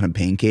yourself in a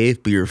pain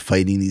cave, but you're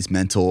fighting these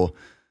mental,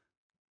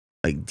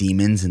 like,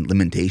 demons and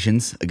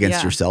limitations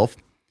against yourself.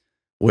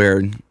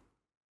 Where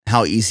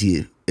how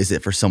easy is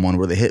it for someone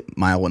where they hit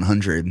mile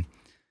 100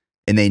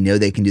 and they know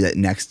they can do that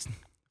next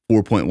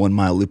 4.1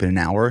 mile loop in an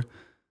hour,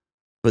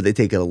 but they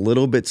take it a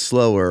little bit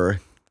slower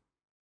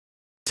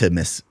to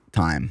miss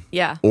time.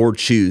 Yeah. Or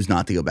choose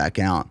not to go back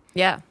out.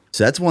 Yeah.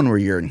 So that's one where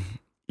you're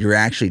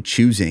actually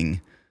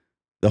choosing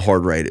the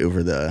hard right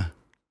over the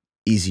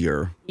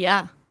easier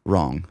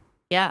wrong.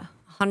 Yeah,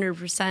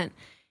 100%.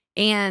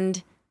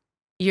 And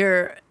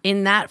you're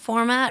in that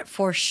format,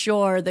 for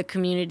sure the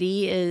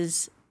community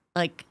is,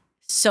 like,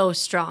 so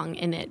strong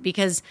in it,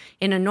 because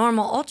in a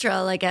normal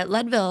ultra, like at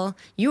Leadville,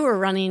 you were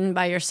running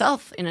by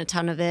yourself in a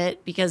ton of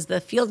it because the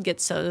field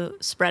gets so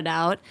spread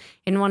out.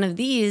 In one of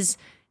these,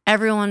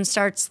 everyone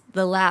starts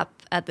the lap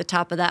at the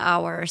top of the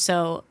hour.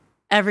 So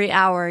every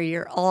hour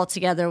you're all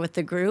together with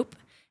the group,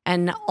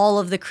 and all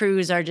of the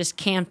crews are just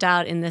camped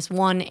out in this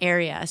one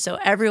area. So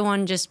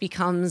everyone just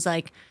becomes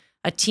like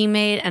a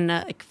teammate and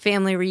a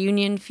family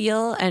reunion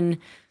feel. And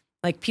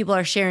like, people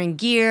are sharing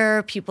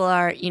gear, people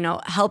are,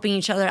 helping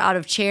each other out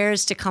of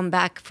chairs to come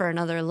back for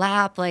another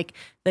lap. Like,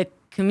 the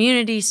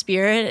community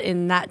spirit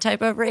in that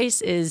type of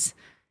race is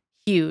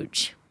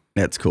huge.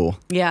 That's cool.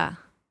 Yeah.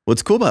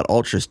 What's cool about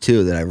ultras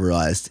too that I've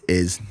realized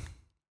is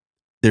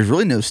there's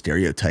really no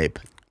stereotype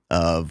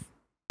of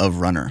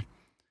runner.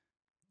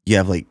 You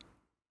have like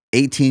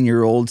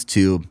 18-year-olds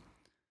to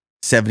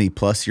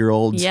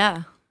 70-plus-year-olds.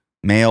 Yeah.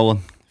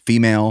 Male,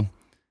 female,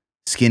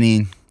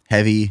 skinny,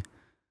 heavy.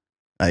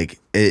 Like,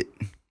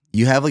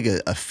 you have like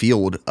a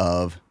field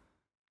of,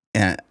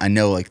 and I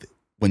know, like,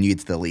 when you get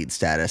to the elite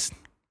status,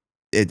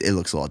 it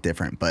looks a lot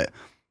different. But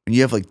when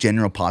you have like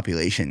general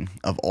population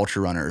of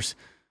ultra runners,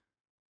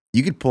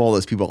 you could pull all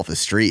those people off the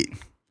street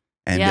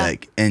and be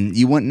like, and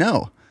you wouldn't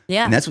know.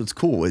 Yeah. And that's what's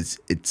cool is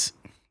it's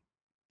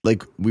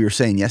like we were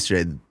saying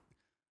yesterday,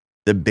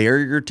 the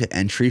barrier to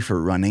entry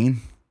for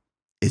running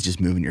is just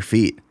moving your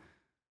feet.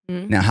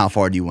 Mm-hmm. Now, how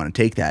far do you want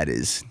to take that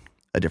is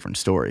a different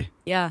story.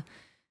 Yeah.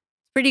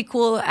 Pretty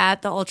cool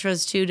at the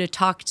ultras too to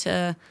talk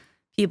to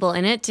people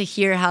in it to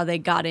hear how they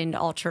got into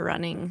ultra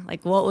running.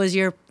 Like, what was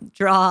your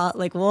draw?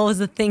 Like, what was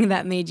the thing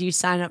that made you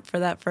sign up for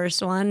that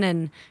first one?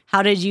 And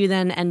how did you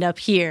then end up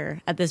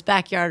here at this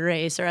backyard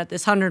race or at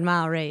this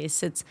 100-mile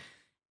race? It's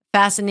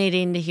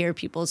fascinating to hear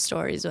people's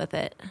stories with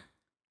it.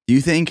 Do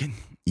you think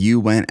you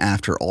went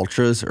after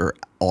ultras or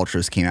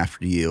ultras came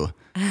after you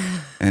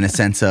in a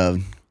sense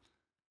of,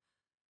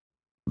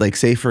 like,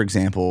 say, for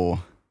example,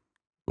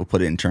 we'll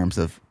put it in terms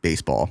of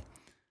baseball.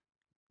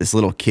 This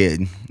little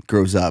kid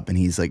grows up and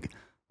he's like,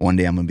 one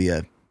day I'm going to be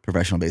a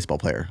professional baseball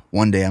player.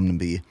 One day I'm going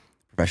to be a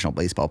professional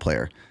baseball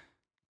player,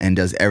 and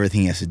does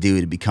everything he has to do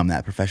to become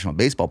that professional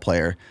baseball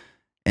player.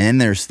 And then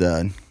there's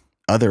the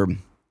other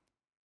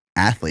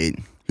athlete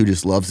who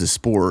just loves the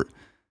sport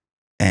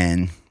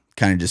and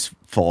kind of just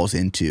falls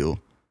into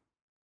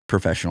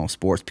professional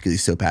sports because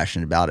he's so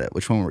passionate about it.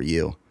 Which one were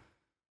you?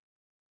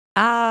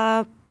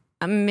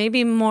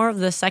 Maybe more of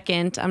the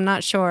second. I'm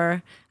not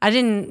sure. I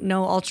didn't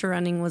know ultra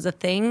running was a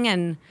thing,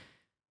 and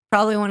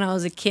probably when I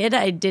was a kid,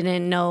 I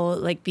didn't know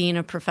like being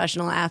a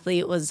professional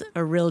athlete was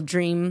a real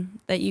dream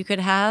that you could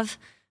have.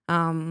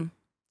 So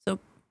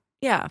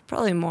yeah,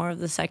 probably more of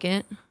the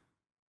second.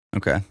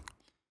 Okay.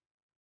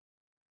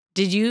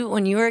 Did you,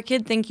 when you were a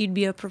kid, think you'd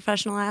be a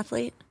professional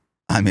athlete?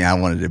 I mean,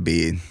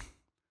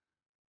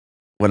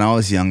 when I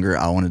was younger,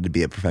 I wanted to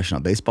be a professional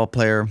baseball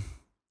player.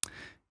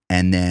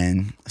 And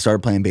then I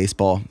started playing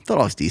baseball, thought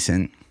I was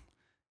decent.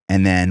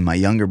 And then my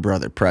younger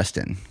brother,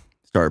 Preston,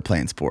 started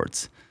playing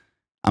sports.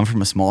 I'm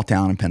from a small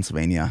town in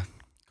Pennsylvania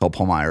called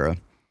Palmyra.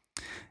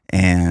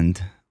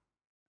 And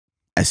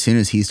as soon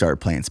as he started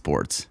playing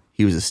sports,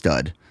 he was a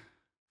stud.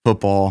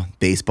 Football,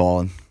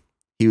 baseball.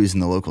 He was in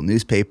the local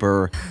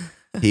newspaper.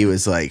 He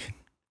was like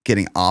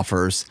getting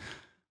offers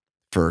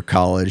for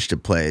college to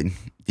play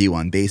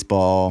D1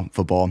 baseball,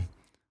 football.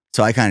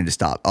 So I kind of just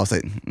stopped. I was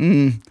like,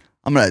 I'm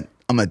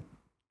gonna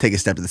take a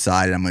step to the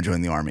side and I'm gonna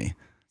join the Army.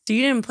 So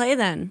you didn't play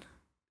then?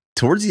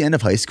 Towards the end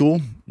of high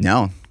school,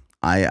 no.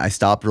 I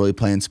stopped really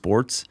playing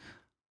sports.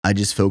 I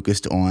just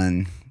focused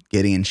on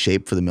getting in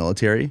shape for the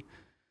military.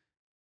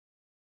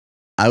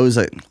 I was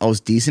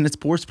decent at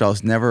sports, but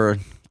I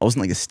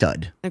wasn't like a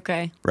stud.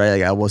 Okay. Right?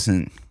 Like I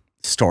wasn't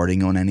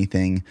starting on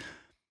anything.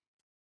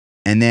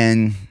 And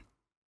then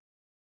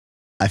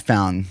I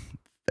found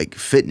like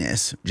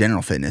fitness,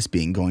 general fitness,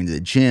 being going to the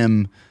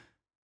gym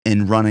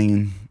and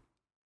running.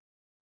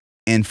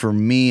 And for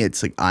me,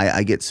 it's like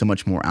I get so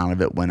much more out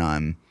of it when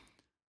I'm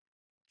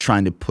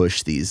trying to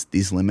push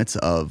these limits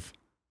of,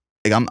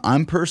 like,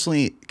 I'm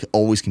personally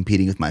always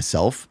competing with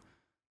myself.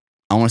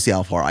 I want to see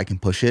how far I can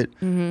push it.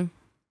 Mm-hmm.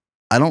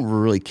 I don't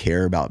really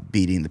care about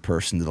beating the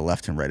person to the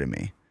left and right of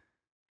me.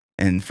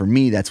 And for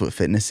me, that's what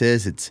fitness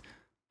is. It's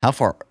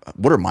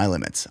what are my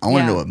limits? I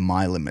want to know what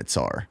my limits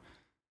are.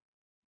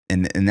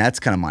 And that's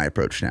kind of my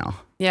approach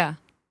now. Yeah,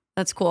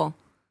 that's cool.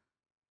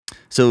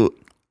 So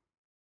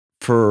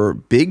for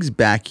Big's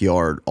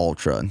Backyard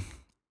Ultra,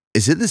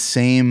 is it the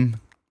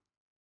same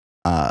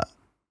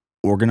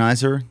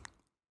organizer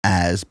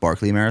as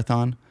Barkley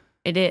Marathon?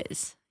 It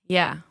is,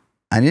 yeah.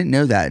 I didn't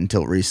know that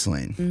until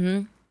recently.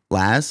 Mm-hmm.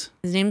 Laz?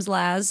 His name's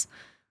Laz.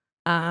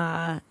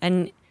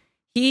 And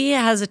he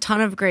has a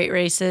ton of great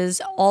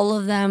races, all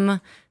of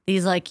them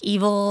these like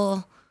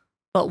evil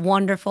but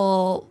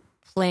wonderful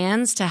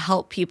plans to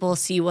help people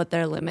see what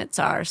their limits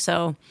are.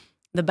 So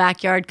the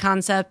backyard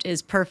concept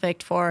is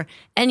perfect for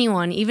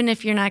anyone. Even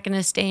if you're not going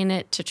to stay in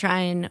it to try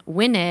and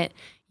win it,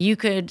 you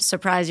could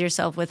surprise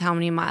yourself with how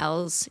many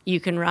miles you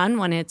can run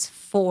when it's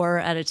 4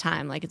 at a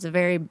time. Like it's a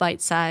very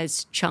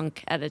bite-sized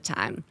chunk at a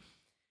time.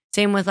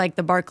 Same with like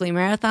the Barkley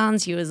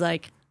marathons. He was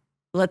like,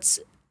 let's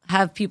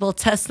have people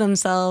test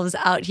themselves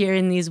out here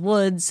in these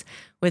woods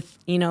with,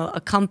 you know,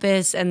 a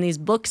compass and these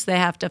books they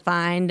have to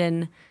find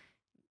and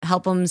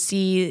help them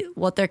see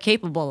what they're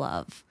capable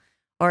of.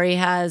 Or he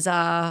has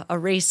a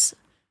race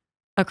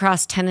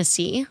across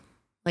Tennessee,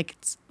 like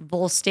it's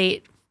Bull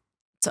State.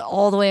 It's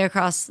all the way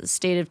across the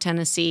state of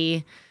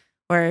Tennessee,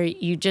 where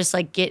you just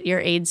like get your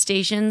aid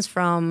stations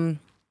from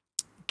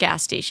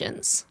gas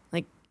stations.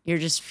 Like you're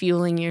just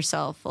fueling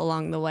yourself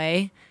along the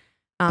way.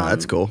 Oh,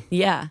 that's cool.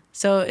 Yeah.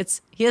 So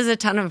he has a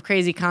ton of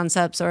crazy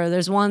concepts. Or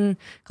there's one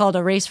called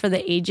a race for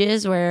the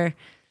ages where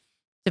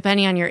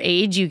depending on your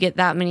age, you get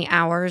that many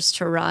hours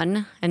to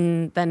run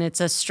and then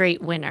it's a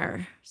straight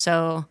winner.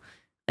 So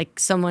like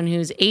someone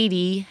who's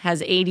 80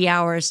 has 80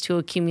 hours to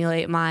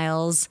accumulate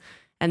miles,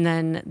 and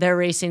then they're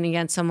racing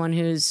against someone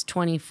who's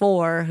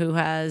 24 who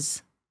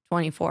has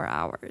 24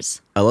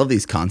 hours. I love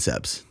these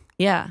concepts.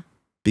 Yeah.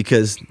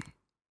 Because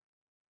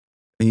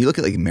when you look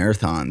at like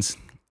marathons,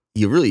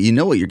 you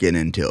know what you're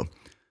getting into.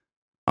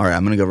 All right,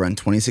 I'm going to go run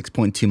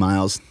 26.2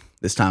 miles.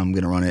 This time I'm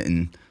going to run it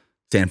in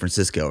San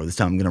Francisco, or this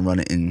time I'm going to run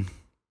it in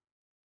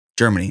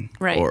Germany.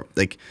 Right. Or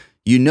like,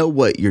 you know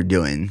what you're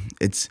doing.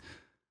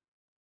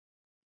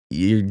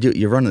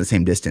 You're running the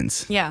same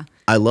distance. Yeah.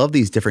 I love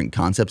these different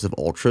concepts of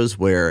ultras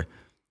where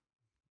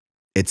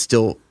it's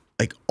still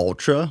like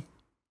ultra,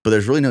 but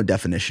there's really no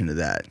definition to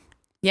that.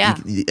 Yeah.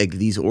 Like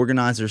these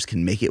organizers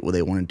can make it what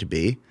they want it to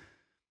be.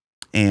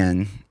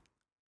 And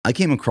I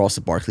came across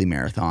the Barkley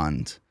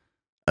Marathons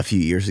a few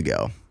years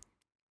ago.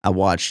 I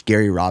watched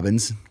Gary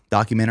Robbins'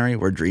 documentary,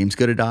 Where Dreams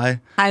Go to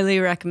Die. Highly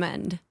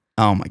recommend.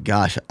 Oh my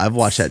gosh, I've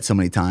watched that so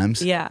many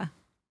times. Yeah.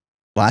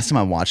 Last time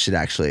I watched it,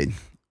 actually,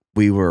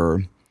 me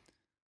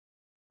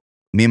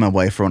and my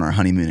wife were on our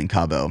honeymoon in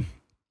Cabo,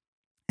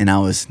 and I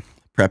was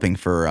prepping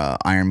for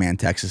Ironman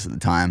Texas at the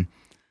time.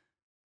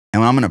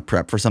 And when I'm going to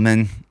prep for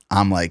something,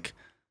 I'm like,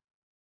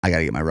 I got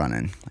to get my run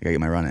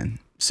in.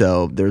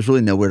 So there was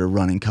really nowhere to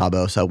run in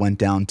Cabo. So I went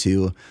down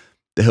to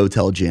the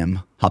hotel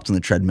gym, hopped on the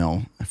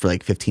treadmill for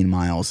like 15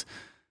 miles,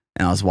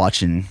 and I was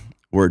watching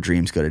Where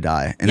Dreams Go to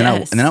Die. And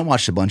then I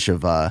watched a bunch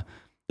of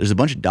there's a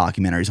bunch of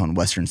documentaries on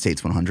Western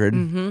States 100,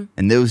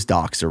 and those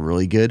docs are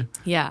really good.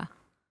 Yeah.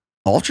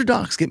 Ultra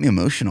docs get me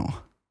emotional.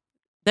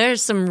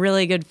 There's some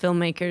really good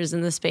filmmakers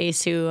in the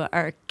space who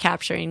are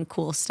capturing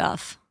cool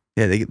stuff.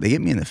 Yeah, they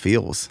get me in the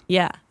feels.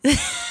 Yeah.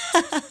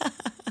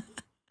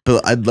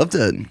 But I'd love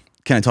to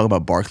kind of talk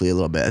about Barkley a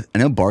little bit. I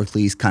know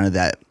Barkley's kind of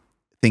that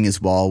thing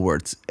as well, where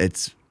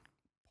it's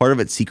part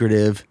of it's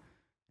secretive,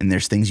 and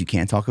there's things you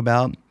can't talk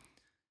about.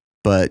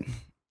 But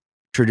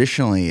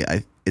traditionally,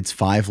 it's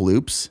 5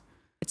 loops.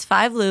 It's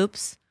 5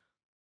 loops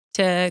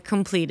to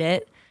complete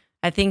it.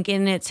 I think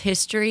in its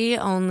history,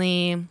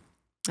 only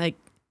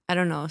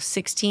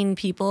 16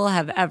 people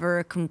have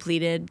ever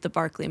completed the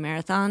Barkley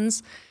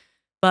Marathons.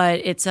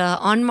 But it's an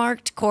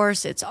unmarked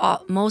course. It's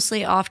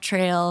mostly off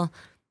trail.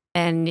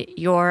 And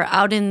you're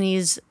out in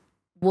these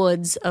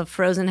woods of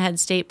Frozen Head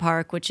State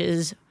Park, which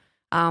is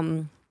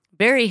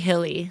very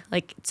hilly.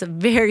 Like, it's a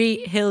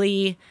very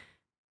hilly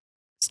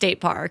state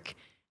park.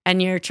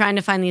 And you're trying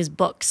to find these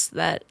books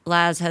that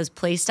Laz has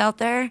placed out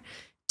there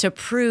to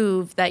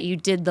prove that you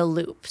did the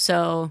loop.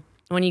 So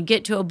when you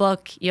get to a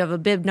book, you have a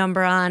bib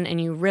number on,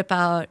 and you rip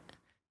out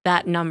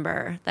that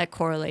number that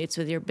correlates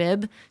with your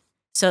bib,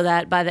 so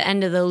that by the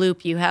end of the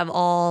loop, you have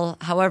all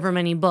however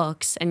many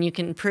books, and you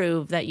can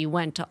prove that you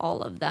went to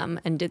all of them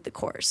and did the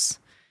course.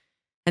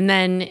 And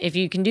then if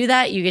you can do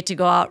that, you get to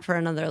go out for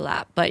another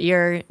lap. But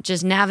you're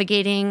just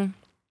navigating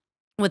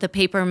with a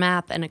paper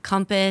map and a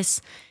compass,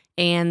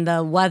 and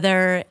the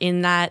weather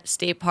in that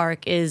state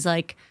park is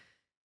like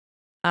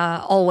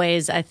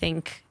always, I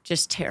think,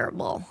 just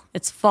terrible.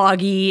 It's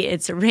foggy,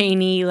 it's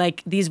rainy.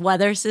 Like, these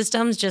weather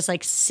systems just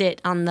like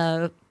sit on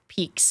the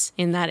peaks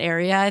in that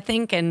area, I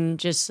think, and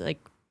just like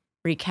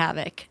wreak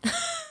havoc.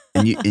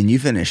 and you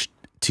finished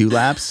 2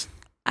 laps?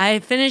 I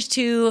finished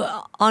 2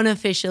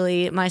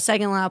 unofficially. My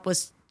second lap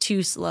was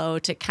too slow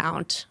to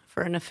count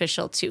for an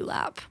official 2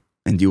 lap.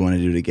 And do you want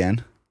to do it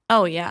again?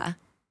 Oh, yeah.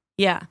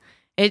 Yeah.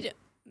 It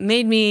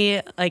made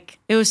me like,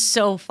 it was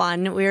so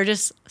fun. We were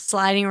just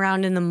sliding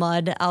around in the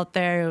mud out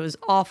there. It was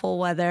awful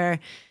weather,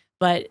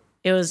 but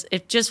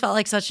it just felt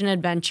like such an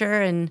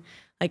adventure, and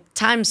like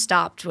time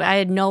stopped. I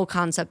had no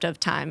concept of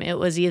time. It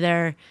was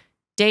either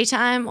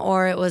daytime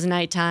or it was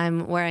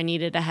nighttime where I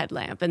needed a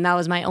headlamp, and that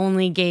was my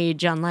only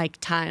gauge on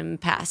like time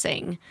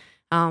passing.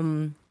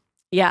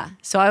 Yeah,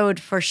 so I would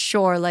for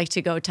sure like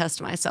to go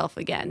test myself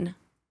again.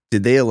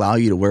 Did they allow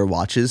you to wear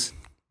watches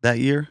that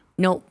year?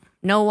 Nope.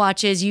 No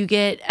watches.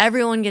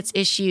 Everyone gets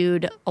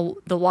issued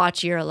the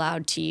watch you're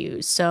allowed to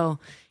use. So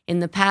in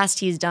the past,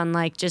 he's done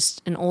like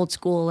just an old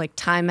school like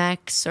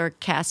Timex or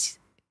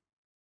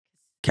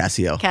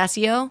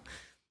Casio.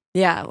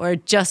 Yeah, where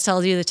it just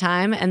tells you the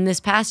time. And this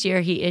past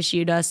year, he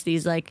issued us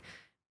these like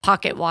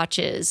pocket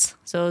watches.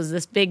 So it was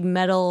this big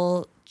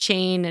metal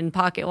chain and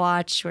pocket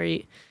watch where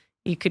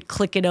you could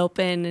click it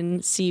open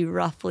and see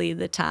roughly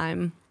the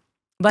time.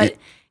 But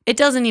it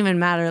doesn't even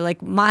matter.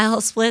 Like,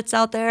 mile splits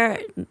out there,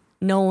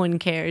 no one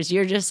cares.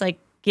 You're just like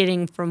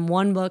getting from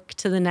one book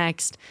to the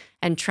next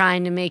and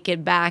trying to make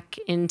it back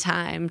in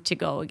time to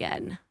go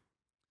again.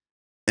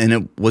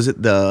 And was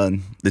it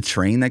the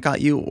train that got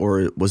you,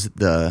 or was it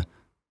the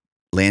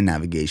land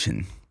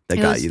navigation that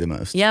got you the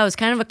most? Yeah, it was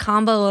kind of a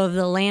combo of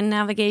the land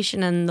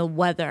navigation and the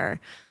weather.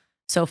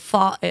 So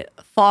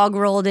fog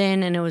rolled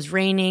in, and it was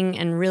raining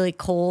and really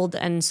cold,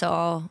 and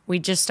so we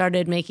just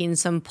started making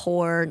some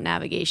poor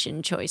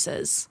navigation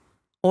choices,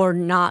 or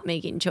not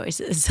making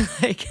choices.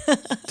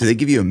 Do they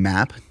give you a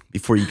map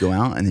before you go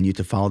out, and then you have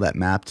to follow that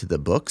map to the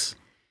books?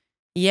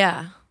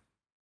 Yeah,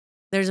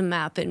 there's a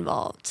map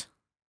involved.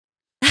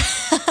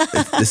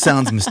 This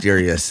sounds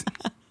mysterious,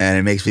 and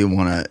it makes me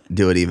want to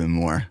do it even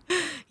more.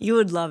 You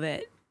would love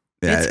it.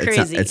 Yeah, it's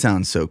crazy. It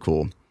sounds so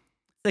cool.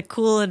 It's a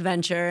cool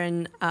adventure,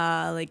 and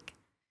I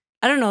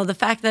don't know, the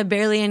fact that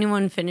barely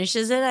anyone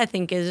finishes it, I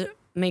think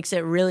makes it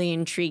really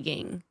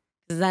intriguing.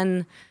 Because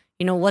then,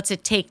 what's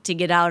it take to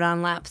get out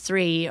on lap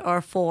 3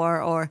 or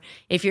 4, or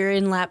if you're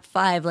in lap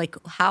 5, like,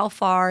 how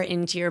far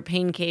into your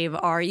pain cave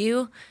are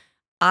you?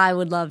 I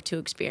would love to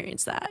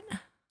experience that.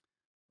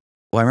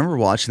 Well, I remember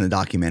watching the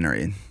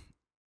documentary,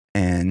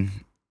 and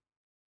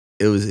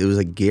it was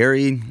like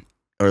Gary,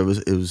 or it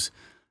was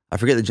I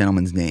forget the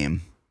gentleman's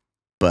name,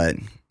 but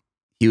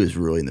he was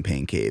really in the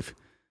pain cave,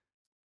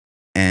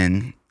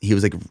 and he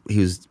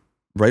was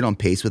right on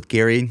pace with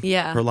Gary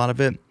for a lot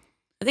of it.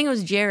 I think it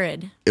was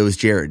Jared. It was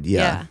Jared,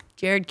 yeah.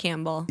 Jared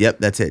Campbell. Yep,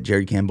 that's it,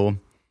 Jared Campbell.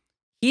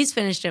 He's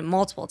finished it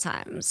multiple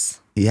times.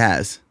 He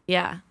has.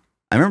 Yeah.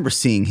 I remember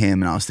seeing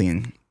him and I was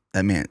thinking,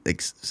 that man,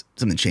 like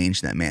something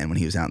changed in that man when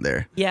he was out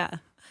there. Yeah.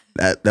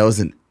 That was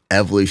an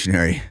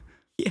evolutionary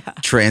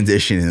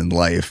transition in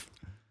life.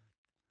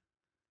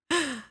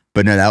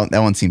 But no, that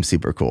one seems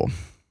super cool.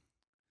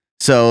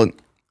 So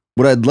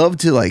what I'd love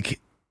to like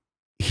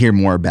hear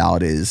more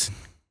about is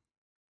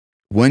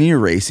when you're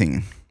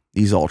racing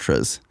these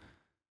ultras,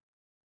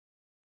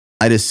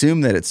 I'd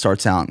assume that it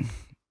starts out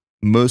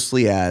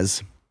mostly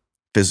as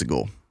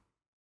physical,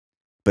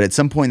 but at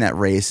some point in that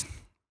race,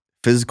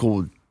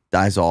 physical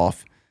dies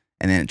off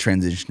and then it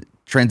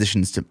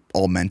transitions to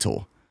all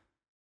mental.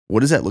 What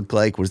does that look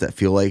like? What does that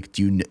feel like?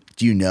 Do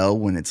you know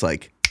when it's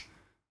like,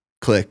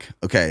 click,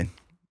 okay,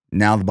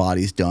 now the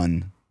body's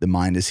done, the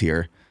mind is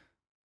here.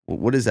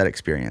 What is that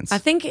experience? I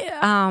think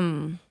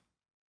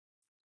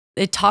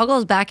it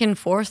toggles back and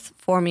forth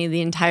for me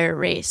the entire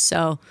race.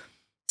 So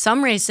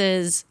some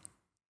races,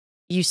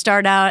 you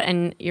start out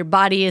and your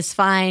body is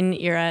fine.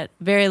 You're at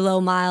very low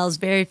miles,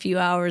 very few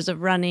hours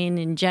of running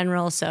in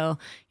general. So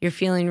you're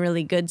feeling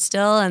really good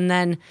still. And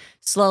then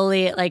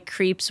slowly it like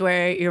creeps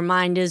where your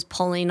mind is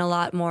pulling a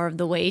lot more of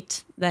the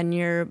weight than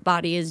your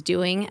body is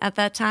doing at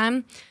that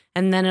time.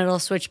 And then it'll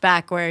switch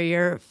back where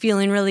you're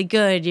feeling really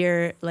good.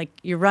 You're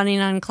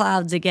running on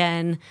clouds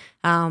again.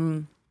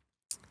 And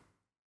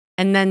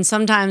then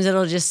sometimes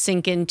it'll just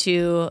sink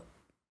into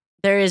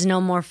there is no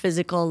more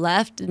physical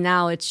left.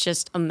 Now it's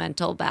just a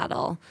mental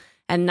battle.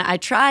 And I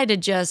try to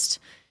just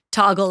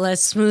toggle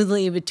as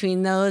smoothly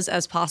between those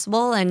as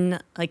possible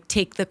and like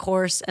take the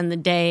course and the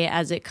day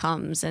as it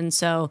comes. And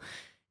so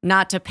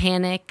not to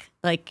panic,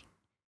 like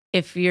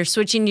if you're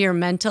switching to your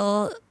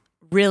mental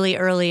really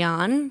early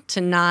on, to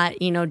not,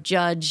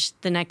 judge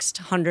the next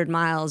 100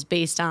 miles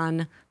based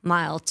on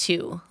mile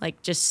 2.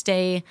 Like just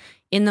stay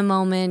in the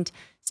moment,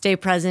 stay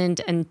present,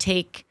 and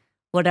take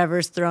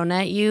whatever's thrown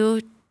at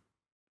you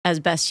as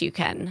best you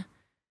can.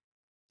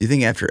 Do you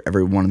think after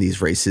every one of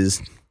these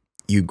races,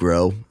 you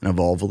grow and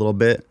evolve a little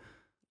bit?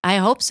 I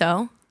hope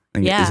so.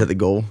 Is that the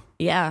goal?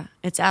 Yeah,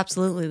 it's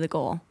absolutely the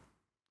goal.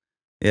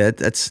 Yeah,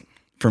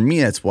 for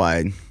me, that's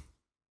why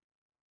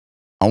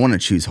I want to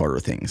choose harder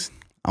things.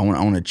 I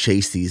want to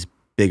chase these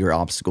bigger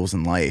obstacles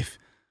in life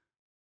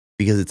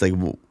because it's like,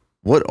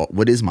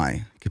 what is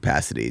my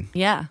capacity?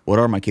 Yeah. What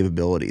are my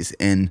capabilities?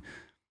 And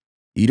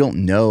you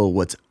don't know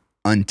what's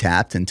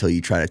untapped until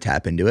you try to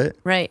tap into it.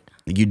 Right.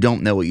 You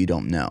don't know what you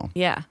don't know.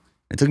 Yeah.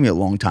 It took me a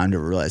long time to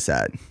realize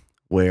that,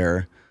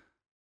 where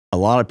a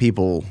lot of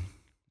people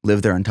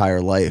live their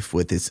entire life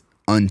with this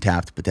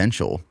untapped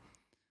potential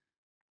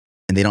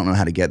and they don't know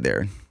how to get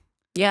there.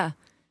 Yeah.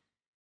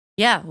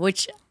 Yeah,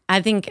 which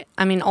I think,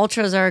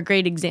 ultras are a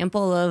great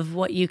example of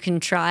what you can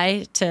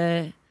try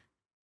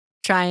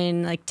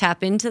and like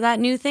tap into that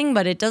new thing,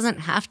 but it doesn't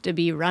have to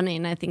be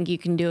running. I think you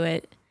can do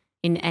it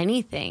in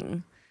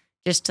anything,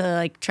 just to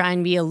like try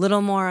and be a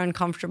little more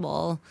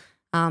uncomfortable,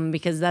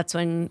 because that's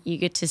when you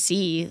get to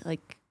see,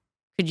 like,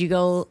 could you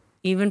go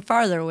even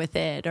farther with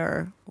it,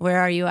 or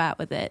where are you at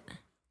with it?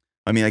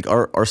 Like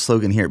our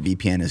slogan here at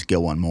BPN is go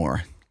one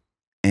more.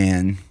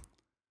 And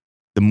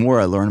the more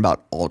I learn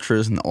about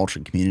ultras and the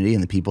ultra community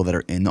and the people that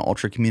are in the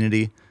ultra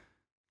community,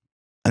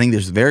 I think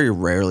there's very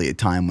rarely a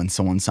time when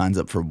someone signs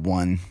up for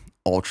one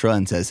ultra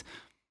and says,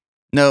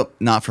 nope,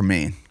 not for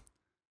me.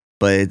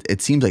 But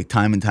it seems like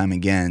time and time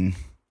again,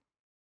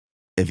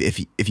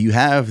 if you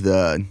have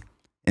the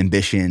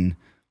ambition,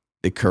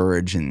 the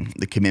courage, and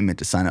the commitment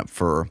to sign up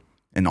for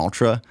an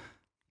ultra,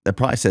 that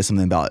probably says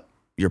something about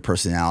your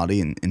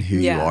personality and who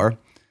you are.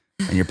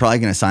 And you're probably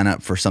going to sign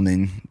up for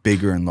something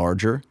bigger and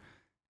larger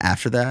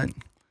after that.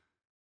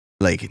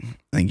 Like,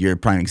 I think you're a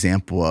prime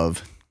example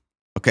of,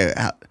 okay,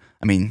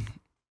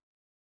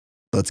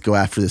 let's go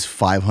after this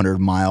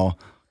 500-mile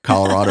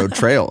Colorado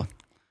trail.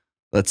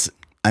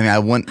 I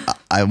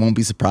won't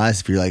be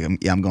surprised if you're like,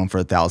 I'm going for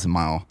a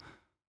 1,000-mile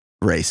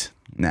race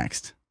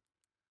next.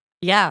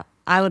 Yeah,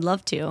 I would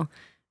love to.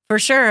 For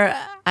sure,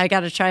 I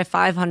got to try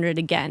 500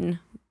 again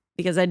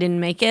because I didn't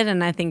make it,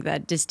 and I think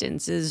that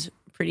distance is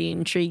pretty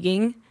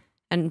intriguing.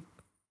 And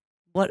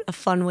what a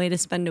fun way to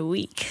spend a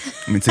week.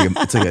 It's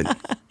like a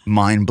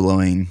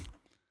mind-blowing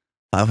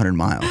 500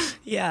 miles.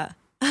 Yeah.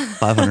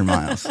 500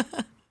 miles.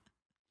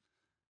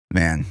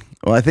 Man.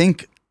 Well, I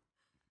think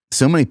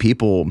so many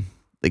people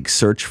like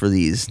search for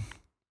these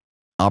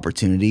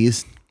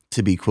opportunities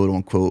to be quote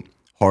unquote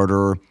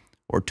harder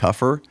or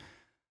tougher.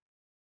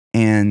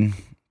 And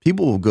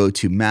people will go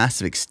to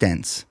massive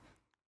extents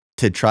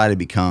to try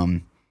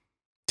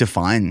to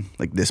find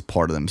like this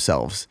part of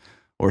themselves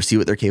or see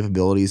what their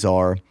capabilities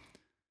are.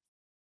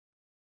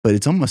 But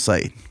it's almost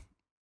like,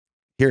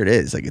 here it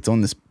is. Like, it's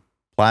on this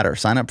platter.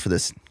 Sign up for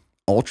this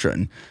ultra.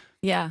 And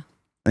yeah,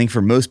 I think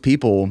for most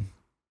people,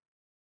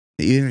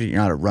 even if you're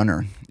not a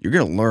runner, you're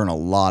going to learn a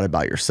lot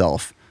about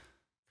yourself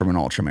from an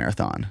ultra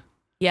marathon.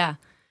 Yeah,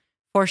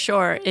 for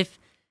sure. If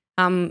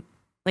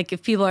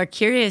people are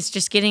curious,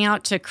 just getting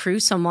out to crew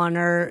someone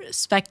or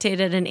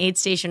spectate at an aid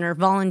station or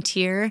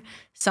volunteer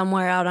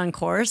somewhere out on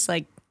course,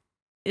 like,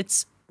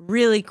 it's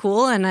really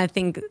cool, and I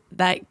think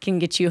that can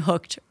get you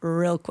hooked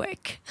real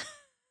quick.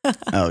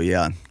 Oh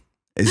yeah.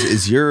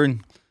 Is your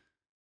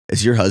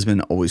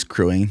husband always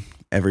crewing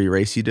every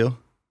race you do?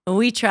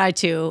 We try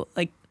to.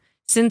 Like,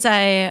 since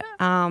I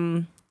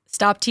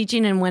stopped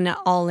teaching and went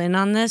all in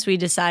on this, we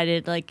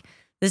decided like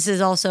this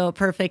is also a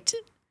perfect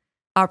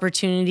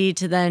opportunity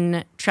to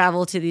then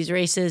travel to these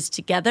races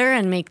together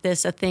and make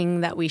this a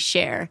thing that we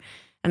share.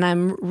 And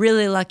I'm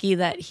really lucky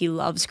that he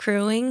loves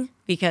crewing,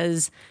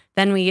 because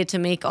then we get to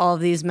make all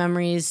of these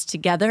memories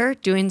together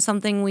doing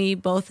something we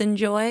both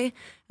enjoy.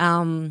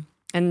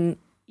 And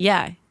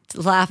yeah,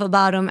 to laugh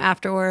about them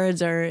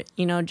afterwards, or,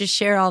 just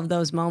share all of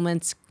those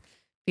moments,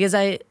 because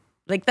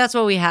that's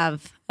what we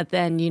have at the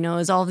end,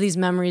 is all of these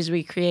memories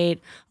we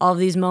create, all of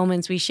these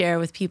moments we share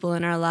with people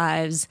in our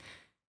lives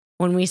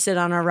when we sit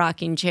on our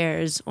rocking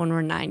chairs when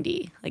we're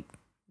 90. Like,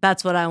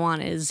 that's what I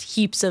want, is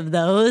heaps of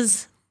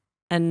those,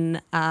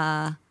 and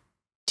to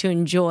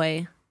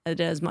enjoy it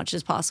as much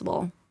as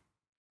possible.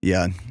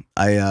 Yeah.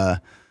 I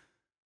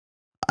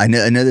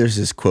know there's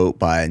this quote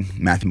by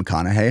Matthew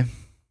McConaughey,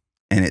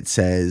 and it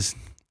says,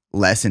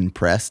 less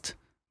impressed,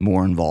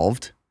 more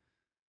involved.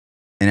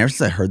 And ever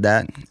since I heard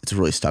that, it's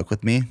really stuck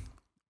with me,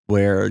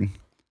 where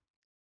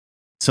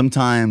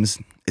sometimes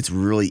it's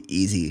really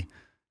easy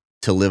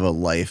to live a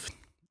life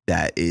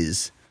that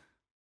is,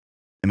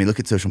 look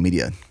at social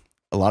media.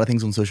 A lot of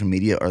things on social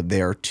media are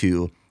there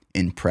to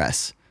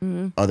impress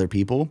other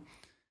people.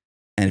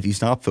 And if you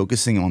stop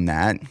focusing on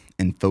that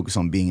and focus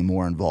on being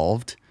more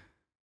involved,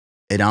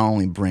 it not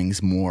only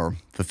brings more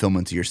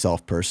fulfillment to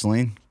yourself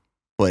personally,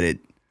 but it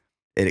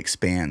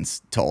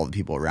expands to all the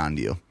people around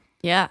you.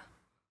 Yeah.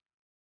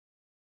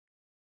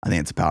 I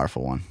think it's a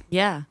powerful one.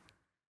 Yeah.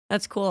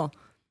 That's cool.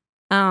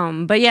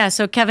 But yeah,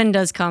 so Kevin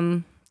does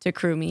come to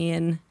crew me,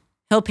 and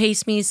he'll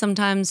pace me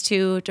sometimes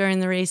too during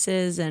the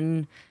races.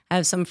 And I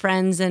have some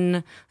friends,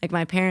 and like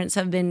my parents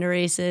have been to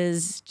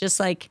races, just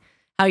like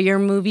how your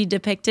movie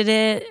depicted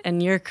it,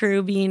 and your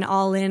crew being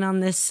all in on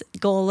this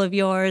goal of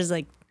yours.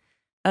 Like,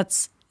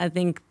 that's, I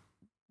think,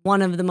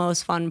 one of the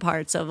most fun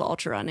parts of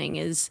ultra running,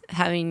 is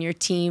having your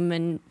team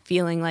and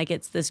feeling like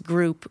it's this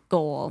group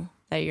goal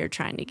that you're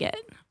trying to get.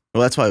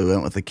 Well, that's why we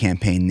went with the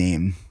campaign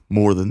name,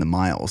 More Than the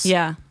Miles.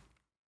 Yeah.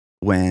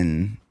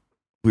 When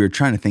we were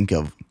trying to think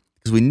of,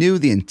 because we knew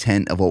the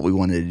intent of what we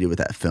wanted to do with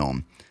that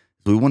film.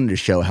 We wanted to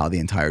show how the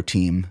entire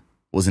team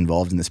was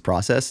involved in this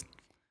process.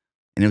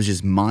 And it was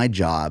just my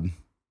job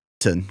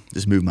to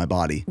just move my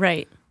body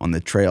on the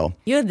trail.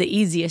 You had the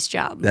easiest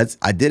job.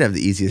 I did have the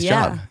easiest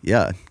job.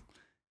 Yeah.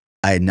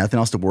 I had nothing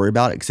else to worry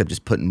about except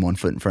just putting one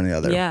foot in front of the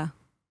other. Yeah.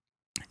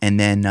 And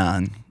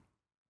then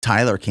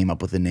Tyler came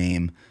up with the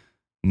name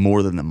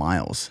More Than the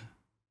Miles.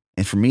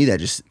 And for me,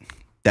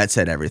 that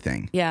said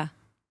everything. Yeah.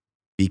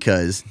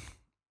 Because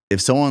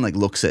if someone like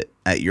looks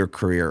at your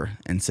career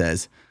and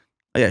says,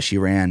 oh yeah, she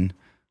ran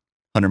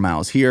 100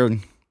 miles here,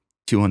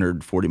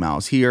 240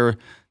 miles here,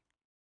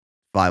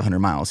 500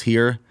 miles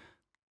here,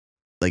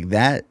 like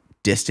that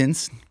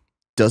distance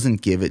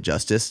doesn't give it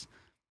justice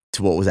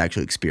to what was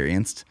actually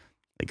experienced.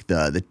 Like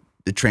the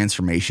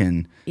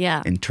transformation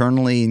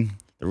internally,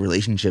 the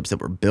relationships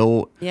that were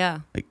built,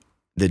 like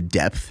the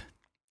depth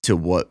to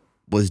what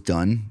was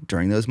done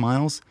during those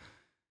miles.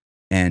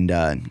 And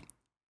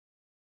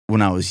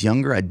when I was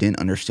younger, I didn't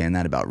understand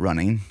that about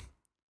running.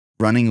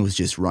 Running was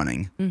just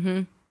running.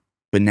 Mm-hmm.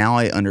 But now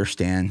I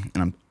understand,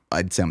 and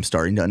I'd say I'm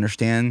starting to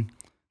understand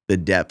the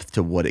depth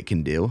to what it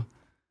can do.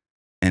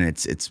 And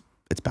it's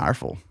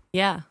powerful.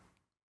 Yeah.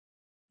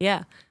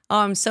 Yeah. Oh,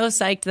 I'm so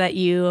psyched that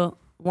you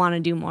want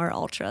to do more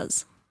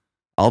ultras.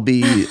 I'll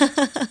be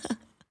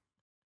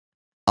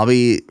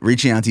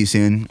reaching out to you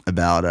soon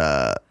about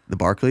the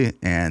Barkley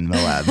and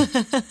Moab.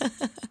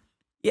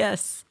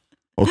 Yes.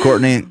 Well,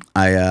 Courtney,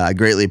 I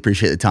greatly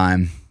appreciate the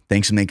time.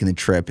 Thanks for making the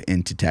trip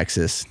into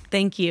Texas.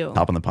 Thank you.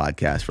 Hop on the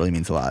podcast. Really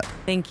means a lot.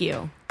 Thank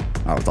you.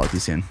 I'll talk to you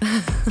soon.